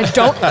corner and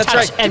don't touch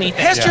right. anything.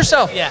 Test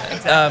yourself. Yeah,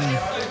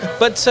 exactly.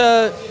 But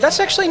that's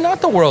actually not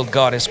the world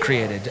God has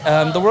created.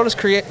 The world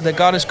that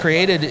God has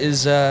created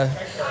is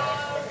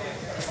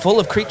full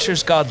of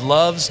creatures God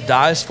loves,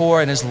 dies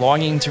for, and is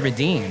longing to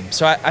redeem.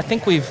 So I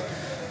think we've,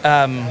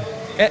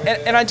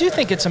 and I do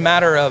think it's a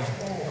matter of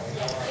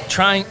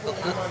trying.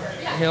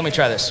 Here, let me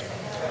try this.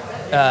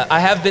 I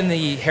have been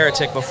the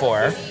heretic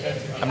before.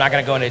 I'm not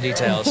going to go into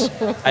details.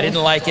 I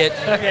didn't like it,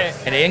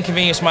 and it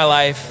inconvenienced my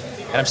life.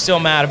 And I'm still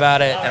mad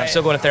about it, and I'm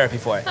still going to therapy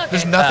for it.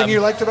 There's nothing you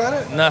liked about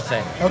it?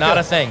 Nothing. Okay. Not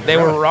a thing. They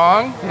were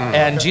wrong,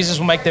 and Jesus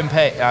will make them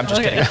pay. I'm just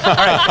kidding. All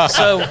right.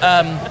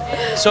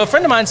 So a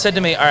friend of mine said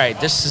to me, all right,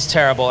 this is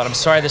terrible, and I'm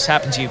sorry this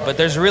happened to you, but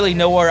there's really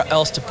nowhere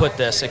else to put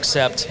this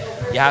except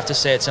you have to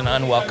say it's an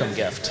unwelcome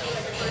gift.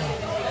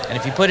 And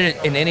if you put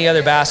it in any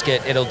other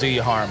basket, it'll do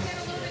you harm.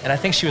 And I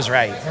think she was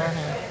right.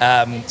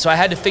 So I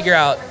had to figure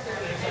out,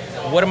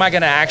 what am I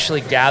going to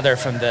actually gather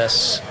from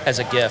this as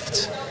a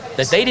gift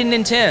that they didn't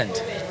intend?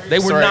 They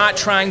were Sorry. not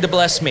trying to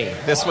bless me.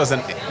 This was an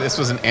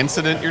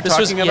incident you're This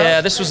was talking about? yeah.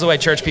 This was the way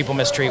church people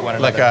mistreat one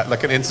another.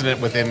 Like an incident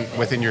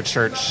within your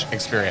church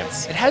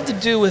experience. It had to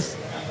do with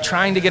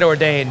trying to get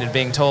ordained and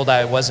being told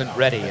I wasn't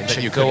ready and That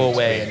you should go couldn't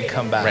away be. and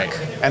come back.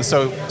 Right. And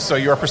so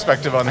your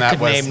perspective on I that could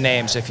was... name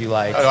names if you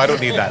like. Oh, I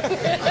don't need that.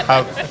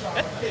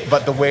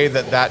 But the way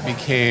that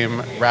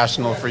became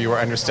rational for you or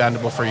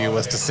understandable for you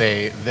was to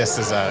say, this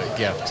is a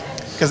gift.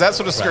 Because that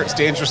sort of skirts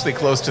dangerously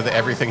close to the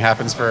everything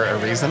happens for a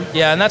reason,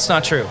 Yeah, and that's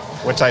not true.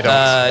 which I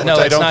don't. No,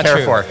 which I it's don't not care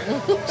true.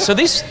 for. So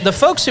the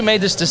folks who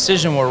made this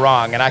decision were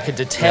wrong, and I could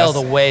detail Yes.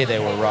 the way they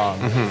were wrong.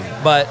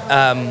 Mm-hmm.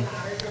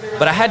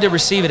 But I had to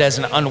receive it as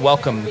an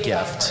unwelcome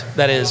gift.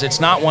 That is, it's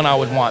not one I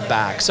would want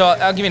back. So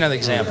I'll give you another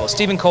example.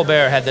 Stephen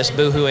Colbert had this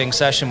boohooing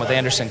session with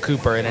Anderson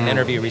Cooper in an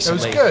interview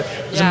recently. good.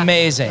 It was Yeah.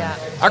 amazing. Yeah.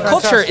 Our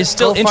culture Fantastic. is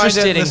still Go find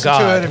interested it, in listen to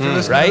God, it if you're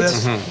listening right? to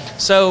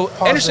this. So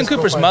Pause Anderson this, go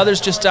Cooper's find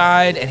mother's just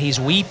died, and he's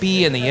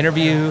weepy in the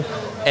interview.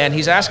 And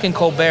he's asking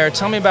Colbert,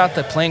 tell me about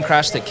the plane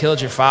crash that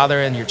killed your father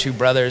and your two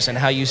brothers, and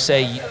how you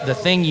say the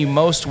thing you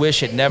most wish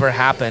had never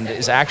happened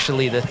is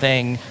actually the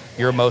thing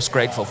you're most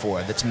grateful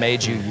for, that's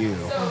made you you.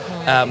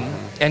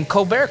 And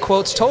Colbert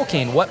quotes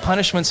Tolkien, what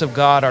punishments of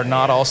God are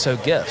not also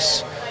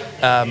gifts?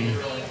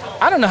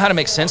 I don't know how to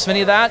make sense of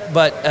any of that,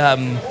 but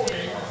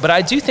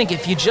I do think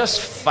if you just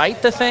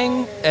fight the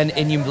thing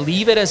and you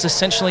leave it as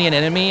essentially an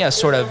enemy, a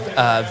sort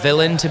of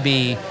villain to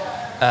be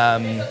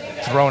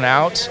thrown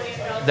out,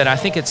 then I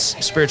think it's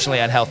spiritually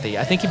unhealthy.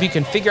 I think if you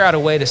can figure out a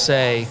way to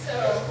say,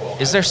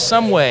 is there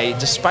some way,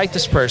 despite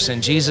this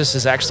person, Jesus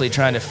is actually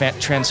trying to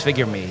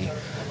transfigure me,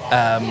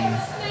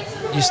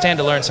 you stand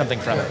to learn something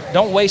from it.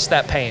 Don't waste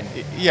that pain.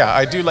 Yeah,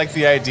 I do like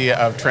the idea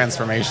of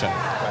transformation.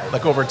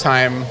 Like over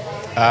time,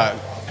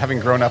 having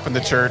grown up in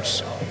the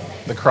church,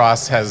 the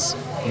cross has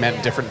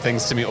meant different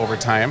things to me over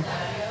time.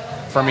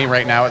 For me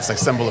right now, it's a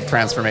symbol of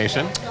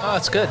transformation, Oh,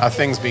 it's good. of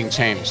things being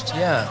changed.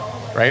 Yeah.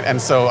 Right?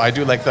 And so I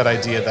do like that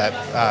idea that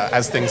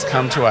as things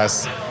come to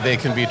us, they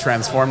can be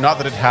transformed. Not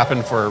that it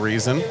happened for a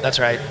reason. That's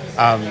right.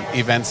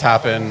 Events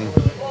happen,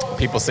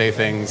 people say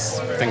things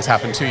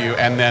happen to you,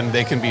 and then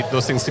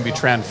those things can be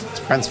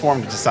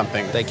transformed into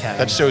something They can.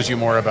 that shows you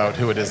more about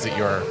who it is that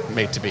you're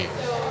made to be.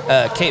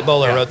 Kate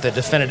Bowler Yeah. wrote the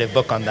definitive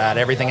book on that.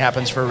 Everything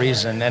happens for a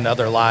reason, and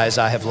other lies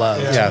I have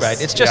loved. Yes.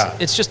 Right?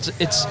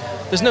 It's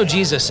there's no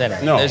Jesus in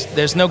it. No.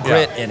 There's no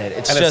grit Yeah. in it.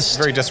 It's And just it's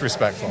very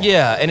disrespectful.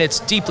 yeah, and it's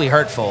deeply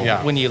hurtful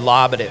Yeah. when you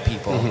lob it at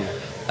people.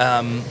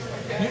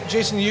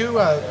 Jason,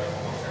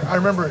 I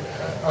remember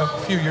a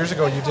few years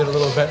ago you did a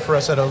little event for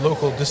us at a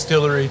local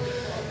distillery,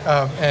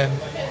 and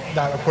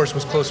that, of course,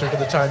 was closer to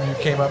the time you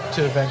came up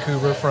to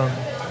Vancouver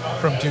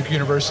from Duke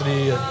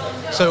University. And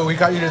so we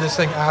got you to this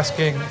thing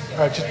asking,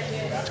 just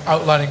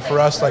outlining for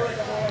us, like,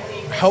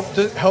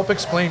 help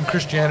explain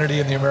Christianity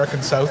in the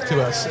American South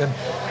to us.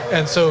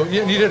 And so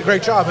you did a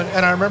great job.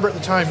 And I remember at the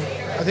time,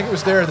 I think it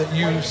was there that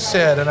you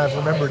said, and I've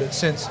remembered it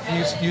since,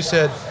 you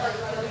said,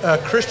 a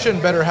Christian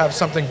better have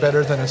something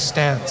better than a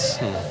stance.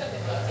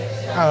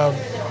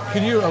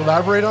 Can you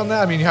elaborate on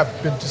that? I mean, you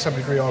have been to some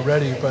degree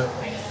already, but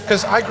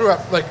because I grew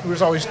up, like, we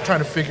was always trying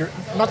to figure,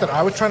 not that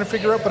I was trying to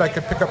figure out, but I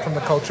could pick up from the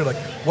culture, like,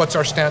 what's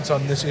our stance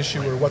on this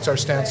issue, or what's our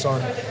stance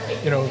on,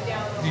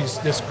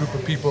 this group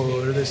of people,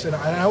 or this, and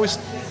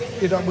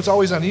it was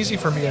always uneasy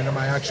for me into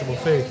my actual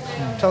faith.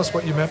 Tell us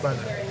what you meant by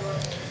that.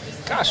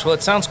 Gosh, well,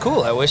 it sounds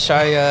cool. I wish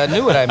I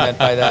knew what I meant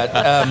by that.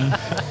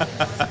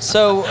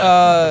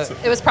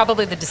 It was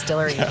probably the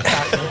distillery.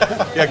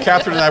 Yeah,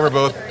 Catherine and I were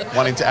both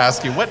wanting to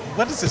ask you, what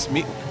does this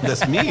mean?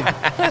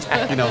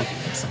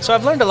 So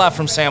I've learned a lot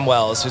from Sam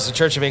Wells, who's a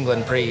Church of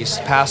England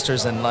priest,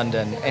 pastors in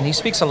London, and he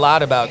speaks a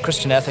lot about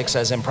Christian ethics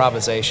as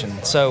improvisation.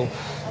 So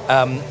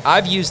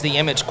I've used the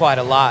image quite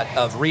a lot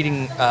of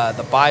reading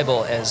the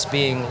Bible as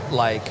being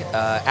like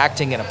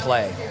acting in a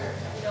play.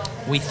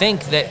 We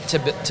think that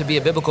to be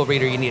a biblical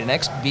reader, you need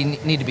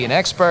to be an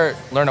expert,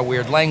 learn a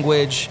weird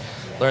language,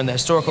 learn the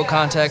historical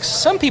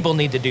context. Some people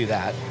need to do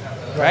that,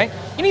 right?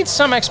 You need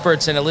some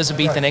experts in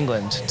Elizabethan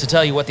England to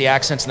tell you what the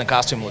accents and the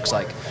costume looks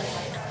like.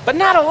 But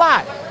not a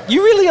lot.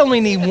 You really only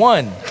need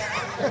one.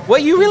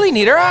 What you really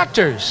need are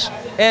actors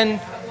and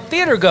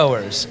theater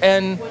goers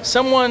and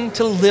someone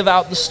to live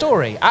out the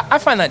story. I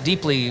find that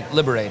deeply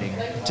liberating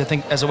to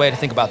think as a way to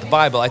think about the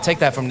Bible. I take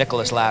that from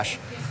Nicholas Lash.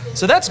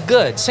 So that's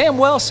good. Sam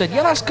Wells said,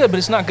 yeah, that's good, but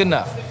it's not good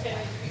enough.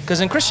 Because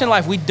in Christian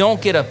life, we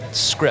don't get a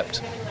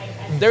script.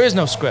 There is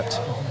no script.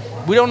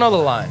 We don't know the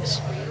lines.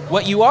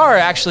 What you are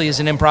actually is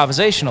an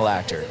improvisational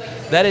actor.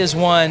 That is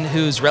one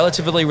who's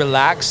relatively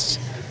relaxed,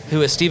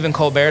 who, as Stephen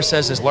Colbert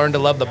says, has learned to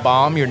love the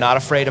bomb. You're not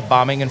afraid of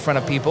bombing in front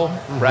of people,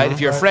 right?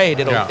 If you're afraid,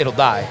 it'll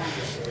die.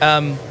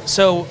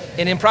 So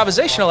in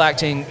improvisational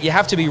acting, you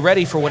have to be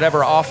ready for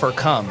whatever offer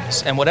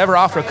comes. And whatever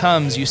offer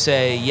comes, you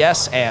say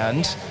yes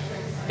and.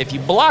 If you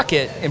block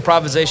it,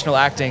 improvisational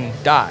acting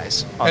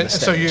dies on the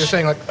stage. So you're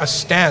saying like a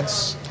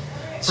stance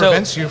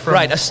prevents you from...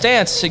 Right, a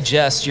stance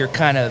suggests you're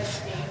kind of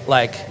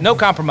like, no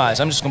compromise.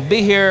 I'm just going to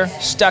be here,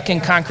 stuck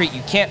in concrete.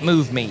 You can't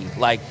move me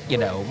like,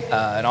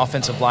 an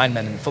offensive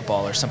lineman in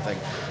football or something.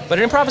 But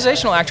an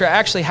improvisational actor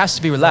actually has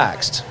to be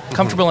relaxed,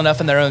 comfortable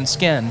enough in their own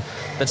skin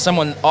that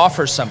someone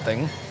offers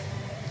something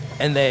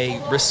and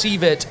they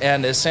receive it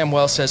and, as Sam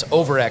Wells says,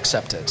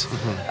 over-accept it.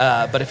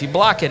 But if you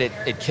block it,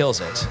 it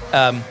kills it.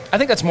 I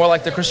think that's more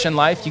like the Christian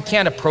life. You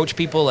can't approach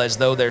people as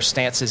though their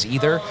stance is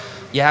either.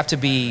 You have to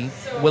be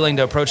willing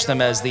to approach them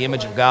as the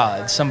image of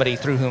God, somebody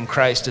through whom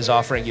Christ is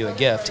offering you a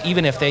gift,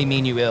 even if they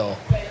mean you ill.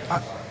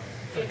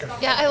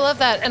 Yeah, I love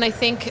that. And I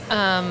think,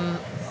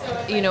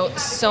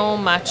 so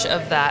much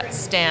of that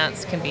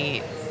stance can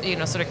be,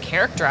 sort of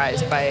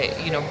characterized by,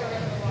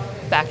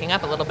 backing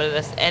up a little bit of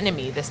this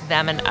enemy, this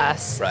them and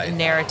us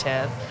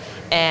narrative.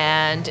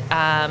 And,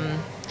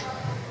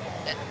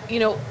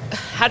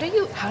 how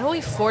do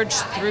we forge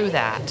through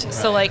that?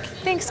 So like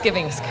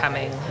Thanksgiving's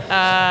coming,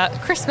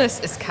 Christmas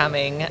is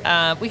coming,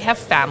 we have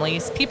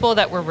families, people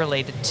that we're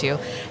related to.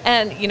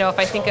 And, if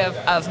I think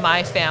of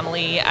my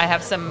family, I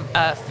have some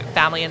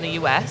family in the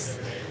U.S.,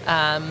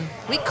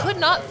 we could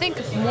not think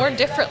more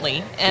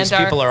differently. And these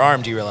people are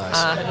armed, you realize.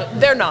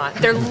 They're not.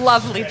 They're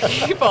lovely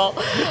people.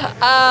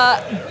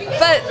 But,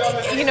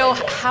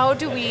 how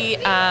do we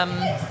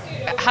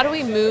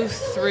move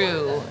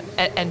through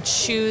and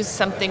choose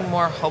something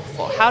more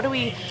hopeful? How do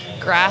we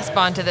grasp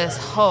onto this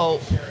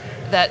hope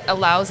that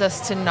allows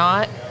us to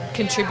not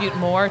contribute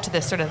more to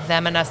this sort of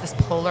them and us, this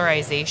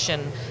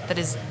polarization that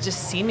is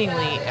just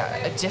seemingly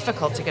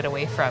difficult to get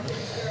away from?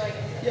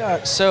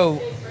 Yeah, so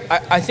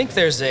I think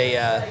there's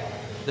a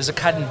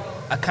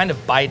kind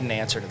of Biden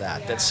answer to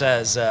that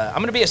says, I'm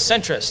going to be a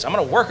centrist. I'm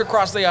going to work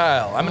across the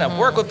aisle. I'm going to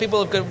work with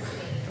people who could...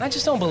 And I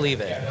just don't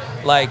believe it.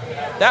 Like,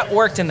 that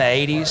worked in the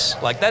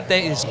 80s. Like, that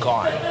day is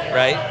gone,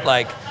 right?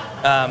 Like,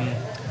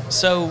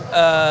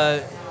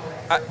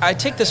 I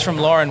take this from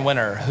Lauren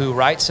Winner, who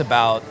writes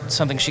about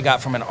something she got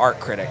from an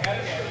art critic.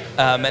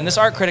 And this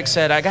art critic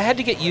said, I had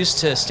to get used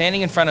to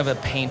standing in front of a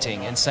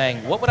painting and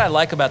saying, what would I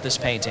like about this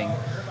painting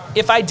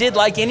if I did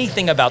like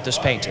anything about this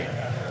painting?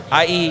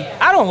 I.e.,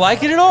 I don't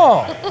like it at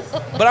all,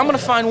 but I'm going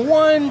to find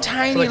one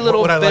tiny little bit of it.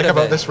 What would I like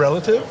about this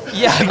relative?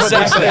 Yeah,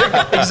 exactly.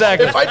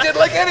 Exactly. If I did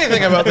like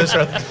anything about this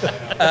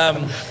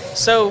relative.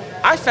 So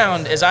I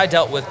found, as I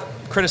dealt with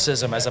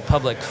criticism as a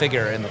public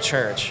figure in the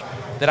church,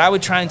 that I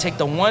would try and take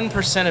the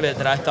 1% of it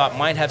that I thought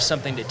might have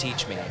something to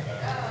teach me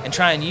and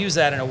try and use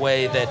that in a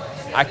way that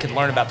I could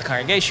learn about the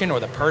congregation or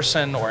the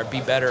person or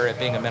be better at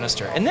being a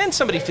minister. And then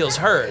somebody feels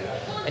heard.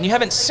 And you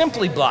haven't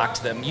simply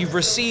blocked them. You've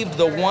received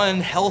the one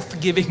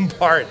health-giving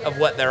part of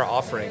what they're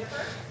offering.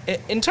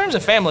 In terms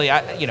of family,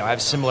 I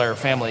have similar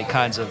family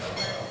kinds of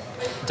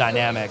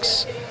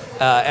dynamics.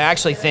 I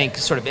actually think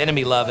sort of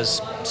enemy love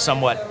is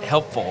somewhat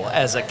helpful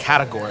as a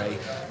category.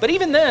 But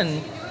even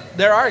then,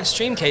 there are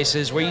extreme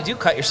cases where you do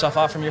cut yourself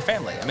off from your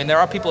family. I mean, there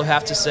are people who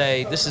have to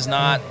say, this is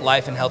not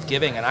life and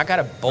health-giving, and I got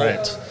to bolt.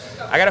 Right.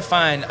 I got to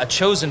find a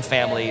chosen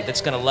family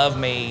that's going to love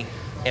me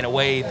in a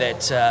way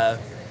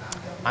that...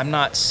 I'm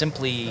not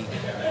simply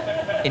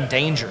in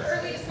danger,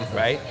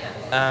 right?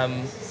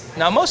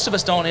 Now, most of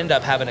us don't end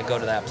up having to go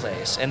to that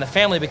place. And the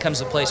family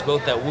becomes a place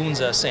both that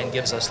wounds us and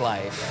gives us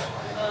life.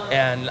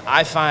 And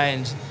I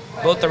find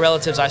both the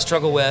relatives I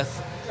struggle with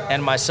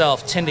and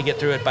myself tend to get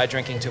through it by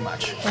drinking too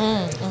much.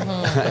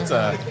 That's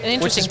an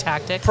interesting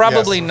tactic.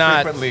 Probably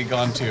not frequently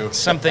gone to.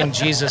 Something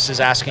Jesus is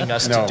asking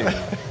us to do.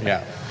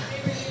 Yeah.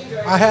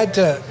 I had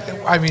to,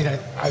 I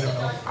don't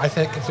know. I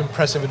think it's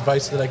impressive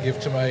advice that I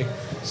give to my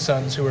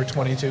sons who are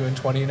 22 and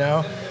 20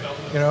 now,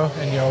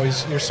 and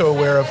you're so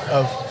aware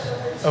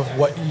of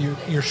what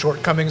your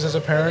shortcomings as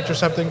a parent or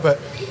something, but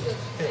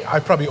I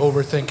probably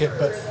overthink it.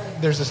 But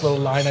there's this little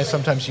line I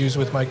sometimes use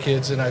with my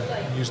kids, and I've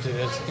used it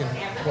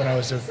when I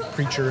was a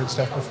preacher and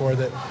stuff before,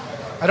 that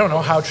I don't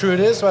know how true it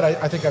is, but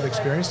I think I've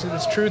experienced it.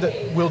 It's true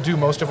that we'll do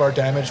most of our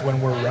damage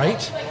when we're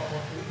right,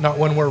 not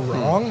when we're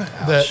wrong.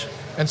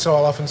 And so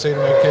I'll often say to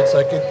my kids,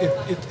 like,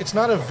 it's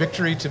not a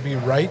victory to be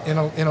right in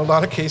a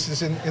lot of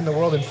cases in the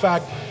world. In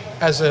fact,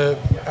 as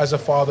a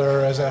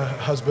father, as a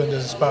husband,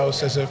 as a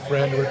spouse, as a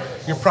friend,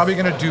 you're probably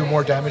going to do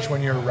more damage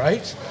when you're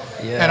right.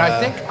 Yeah. And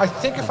I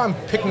think if I'm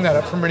picking that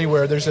up from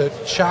anywhere, there's a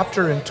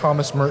chapter in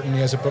Thomas Merton. He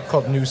has a book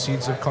called New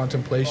Seeds of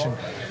Contemplation.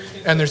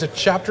 And there's a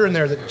chapter in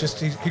there that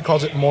he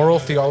calls it Moral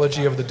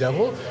Theology of the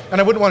Devil.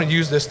 And I wouldn't want to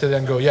use this to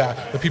then go,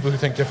 yeah, the people who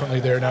think differently,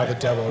 they're now the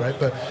devil, right?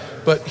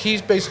 But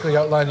he's basically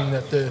outlining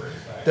that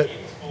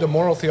the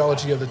moral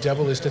theology of the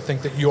devil is to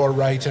think that you're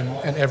right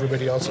and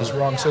everybody else is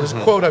wrong. So this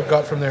quote I've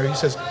got from there, he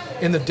says,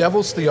 in the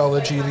devil's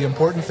theology, the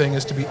important thing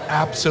is to be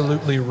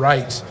absolutely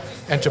right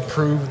and to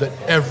prove that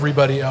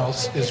everybody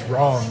else is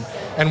wrong.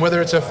 And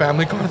whether it's a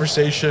family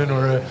conversation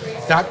or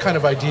that kind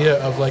of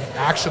idea of like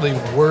actually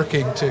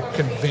working to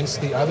convince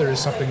the other is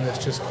something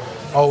that's just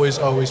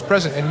always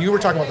present. And you were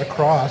talking about the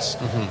cross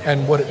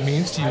and what it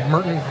means to you.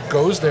 Merton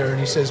goes there and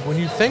he says, when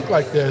you think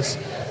like this,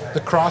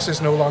 the cross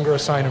is no longer a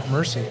sign of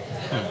mercy.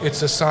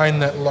 It's a sign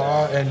that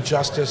law and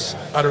justice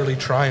utterly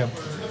triumph.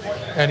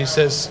 And he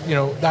says,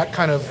 that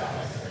kind of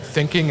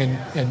thinking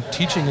and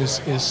teaching is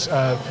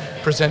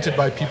presented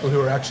by people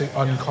who are actually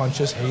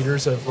unconscious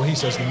haters of, well, he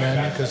says the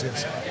men, because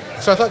it's...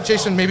 So I thought,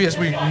 Jason, maybe as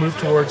we move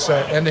towards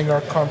ending our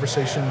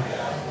conversation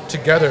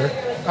together,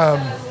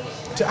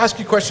 to ask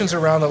you questions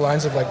around the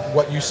lines of like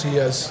what you see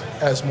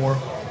as more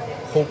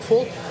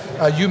hopeful.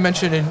 You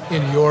mentioned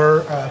in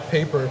your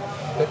paper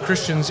that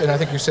Christians, and I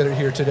think you said it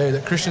here today,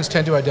 that Christians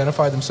tend to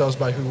identify themselves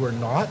by who we're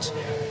not,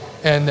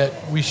 and that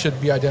we should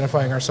be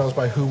identifying ourselves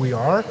by who we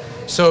are.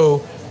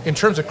 So in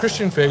terms of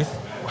Christian faith,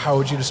 how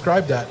would you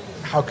describe that?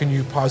 How can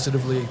you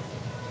positively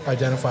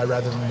identify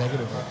rather than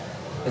negatively?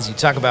 As you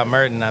talk about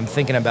Merton, I'm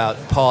thinking about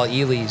Paul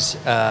Ely's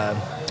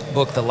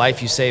book, The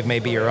Life You Save May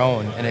Be Your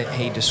Own, and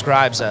he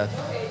describes a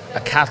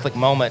Catholic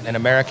moment in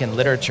American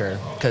literature,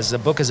 because the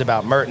book is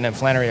about Merton and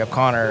Flannery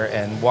O'Connor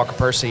and Walker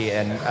Percy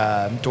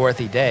and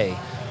Dorothy Day,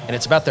 and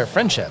it's about their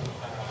friendship.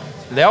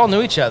 They all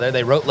knew each other,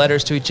 they wrote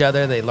letters to each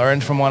other, they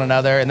learned from one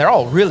another, and they're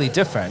all really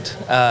different.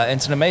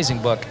 It's an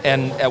amazing book,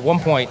 and at one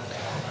point,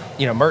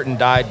 Merton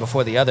died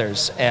before the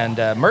others, and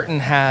Merton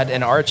had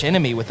an arch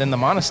enemy within the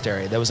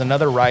monastery. There was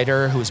another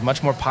writer who was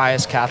much more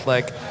pious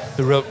Catholic,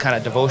 who wrote kind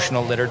of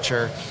devotional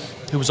literature,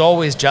 who was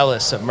always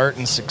jealous of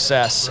Merton's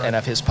success and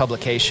of his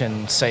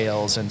publication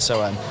sales and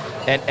so on.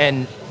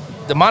 And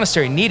the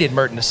monastery needed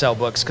Merton to sell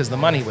books because the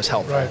money was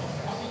helpful. Right.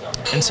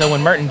 And so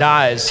when Merton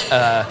dies,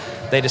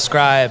 they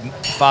describe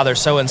Father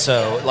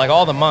so-and-so, like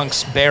all the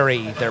monks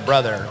bury their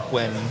brother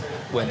when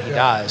he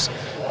dies.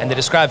 And they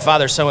describe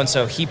Father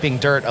so-and-so heaping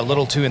dirt a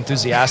little too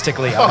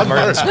enthusiastically on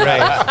Merton's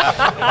grave.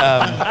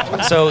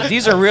 So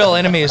these are real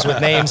enemies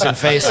with names and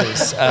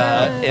faces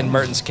in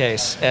Merton's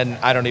case. And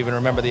I don't even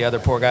remember the other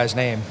poor guy's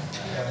name.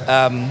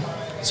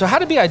 So how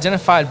to be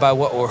identified by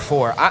what we're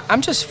for?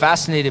 I'm just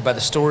fascinated by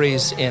the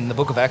stories in the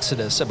book of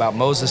Exodus about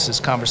Moses'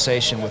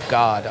 conversation with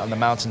God on the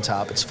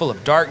mountaintop. It's full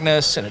of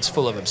darkness, and it's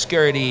full of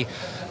obscurity,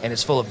 and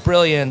it's full of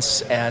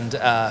brilliance, and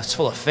it's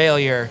full of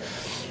failure.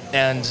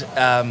 And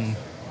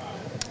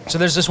so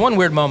there's this one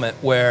weird moment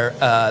where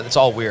it's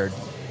all weird.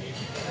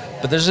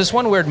 But there's this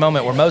one weird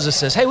moment where Moses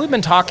says, hey, we've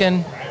been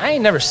talking. I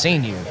ain't never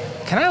seen you.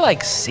 Can I,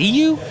 see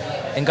you?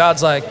 And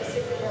God's like,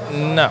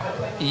 no,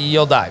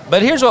 you'll die.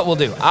 But here's what we'll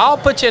do. I'll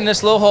put you in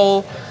this little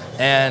hole,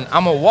 and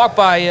I'm going to walk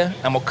by you.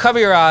 I'm going to cover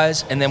your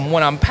eyes. And then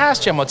when I'm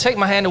past you, I'm going to take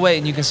my hand away,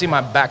 and you can see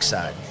my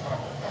backside.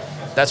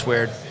 That's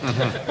weird.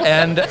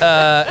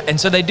 And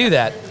so they do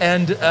that.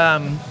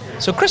 And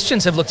so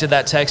Christians have looked at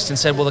that text and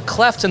said, well, the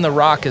cleft in the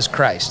rock is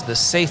Christ, the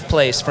safe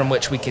place from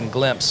which we can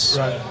glimpse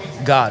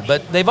God.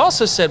 But they've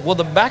also said, well,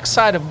 the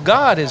backside of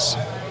God is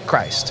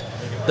Christ,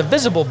 the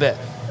visible bit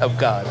of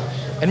God.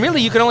 And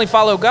really, you can only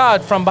follow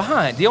God from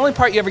behind. The only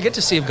part you ever get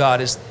to see of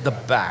God is the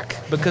back,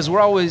 because we're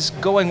always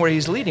going where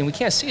he's leading. We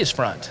can't see his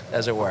front,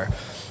 as it were.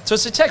 So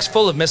it's a text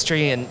full of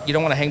mystery, and you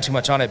don't want to hang too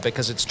much on it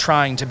because it's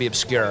trying to be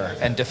obscure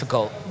and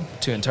difficult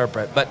to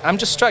interpret. But I'm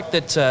just struck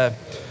that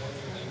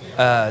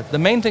the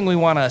main thing we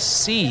want to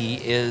see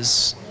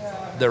is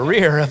the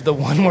rear of the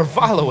one we're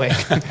following.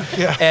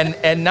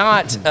 and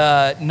not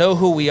know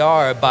who we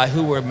are by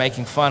who we're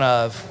making fun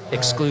of,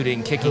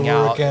 excluding, kicking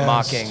out,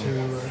 mocking.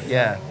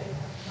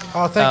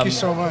 Oh, thank you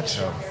so much.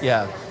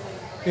 Yeah.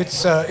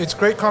 It's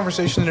great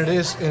conversation, and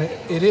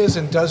it is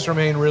and does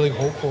remain really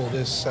hopeful,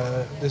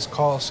 this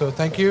call. So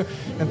thank you,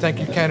 and thank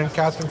you, Ken and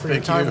Catherine, for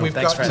your time.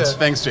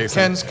 Thanks,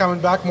 Jason. Ken's coming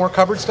back. More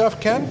cupboard stuff,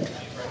 Ken?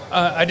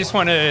 I just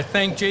want to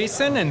thank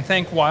Jason and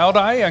thank Wild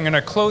Eye. I'm going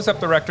to close up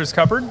the Rector's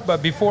Cupboard,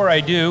 but before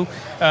I do,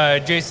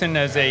 Jason,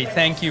 as a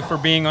thank you for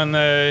being on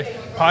the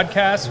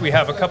podcast, we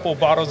have a couple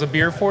bottles of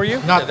beer for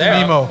you. Not the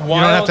Nemo. You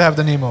don't have to have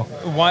the Nemo.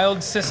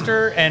 Wild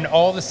Sister and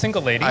All the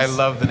Single Ladies. I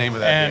love the name of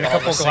that. And beer. a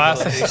couple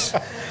glasses.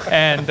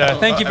 And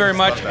thank you very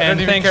much. And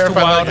thanks to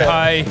Wild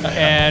Eye.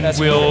 And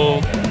we'll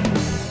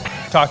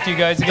talk to you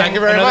guys again Thank you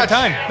very another much.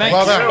 time. Thanks.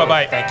 Well done.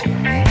 Bye-bye. Thank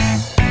you.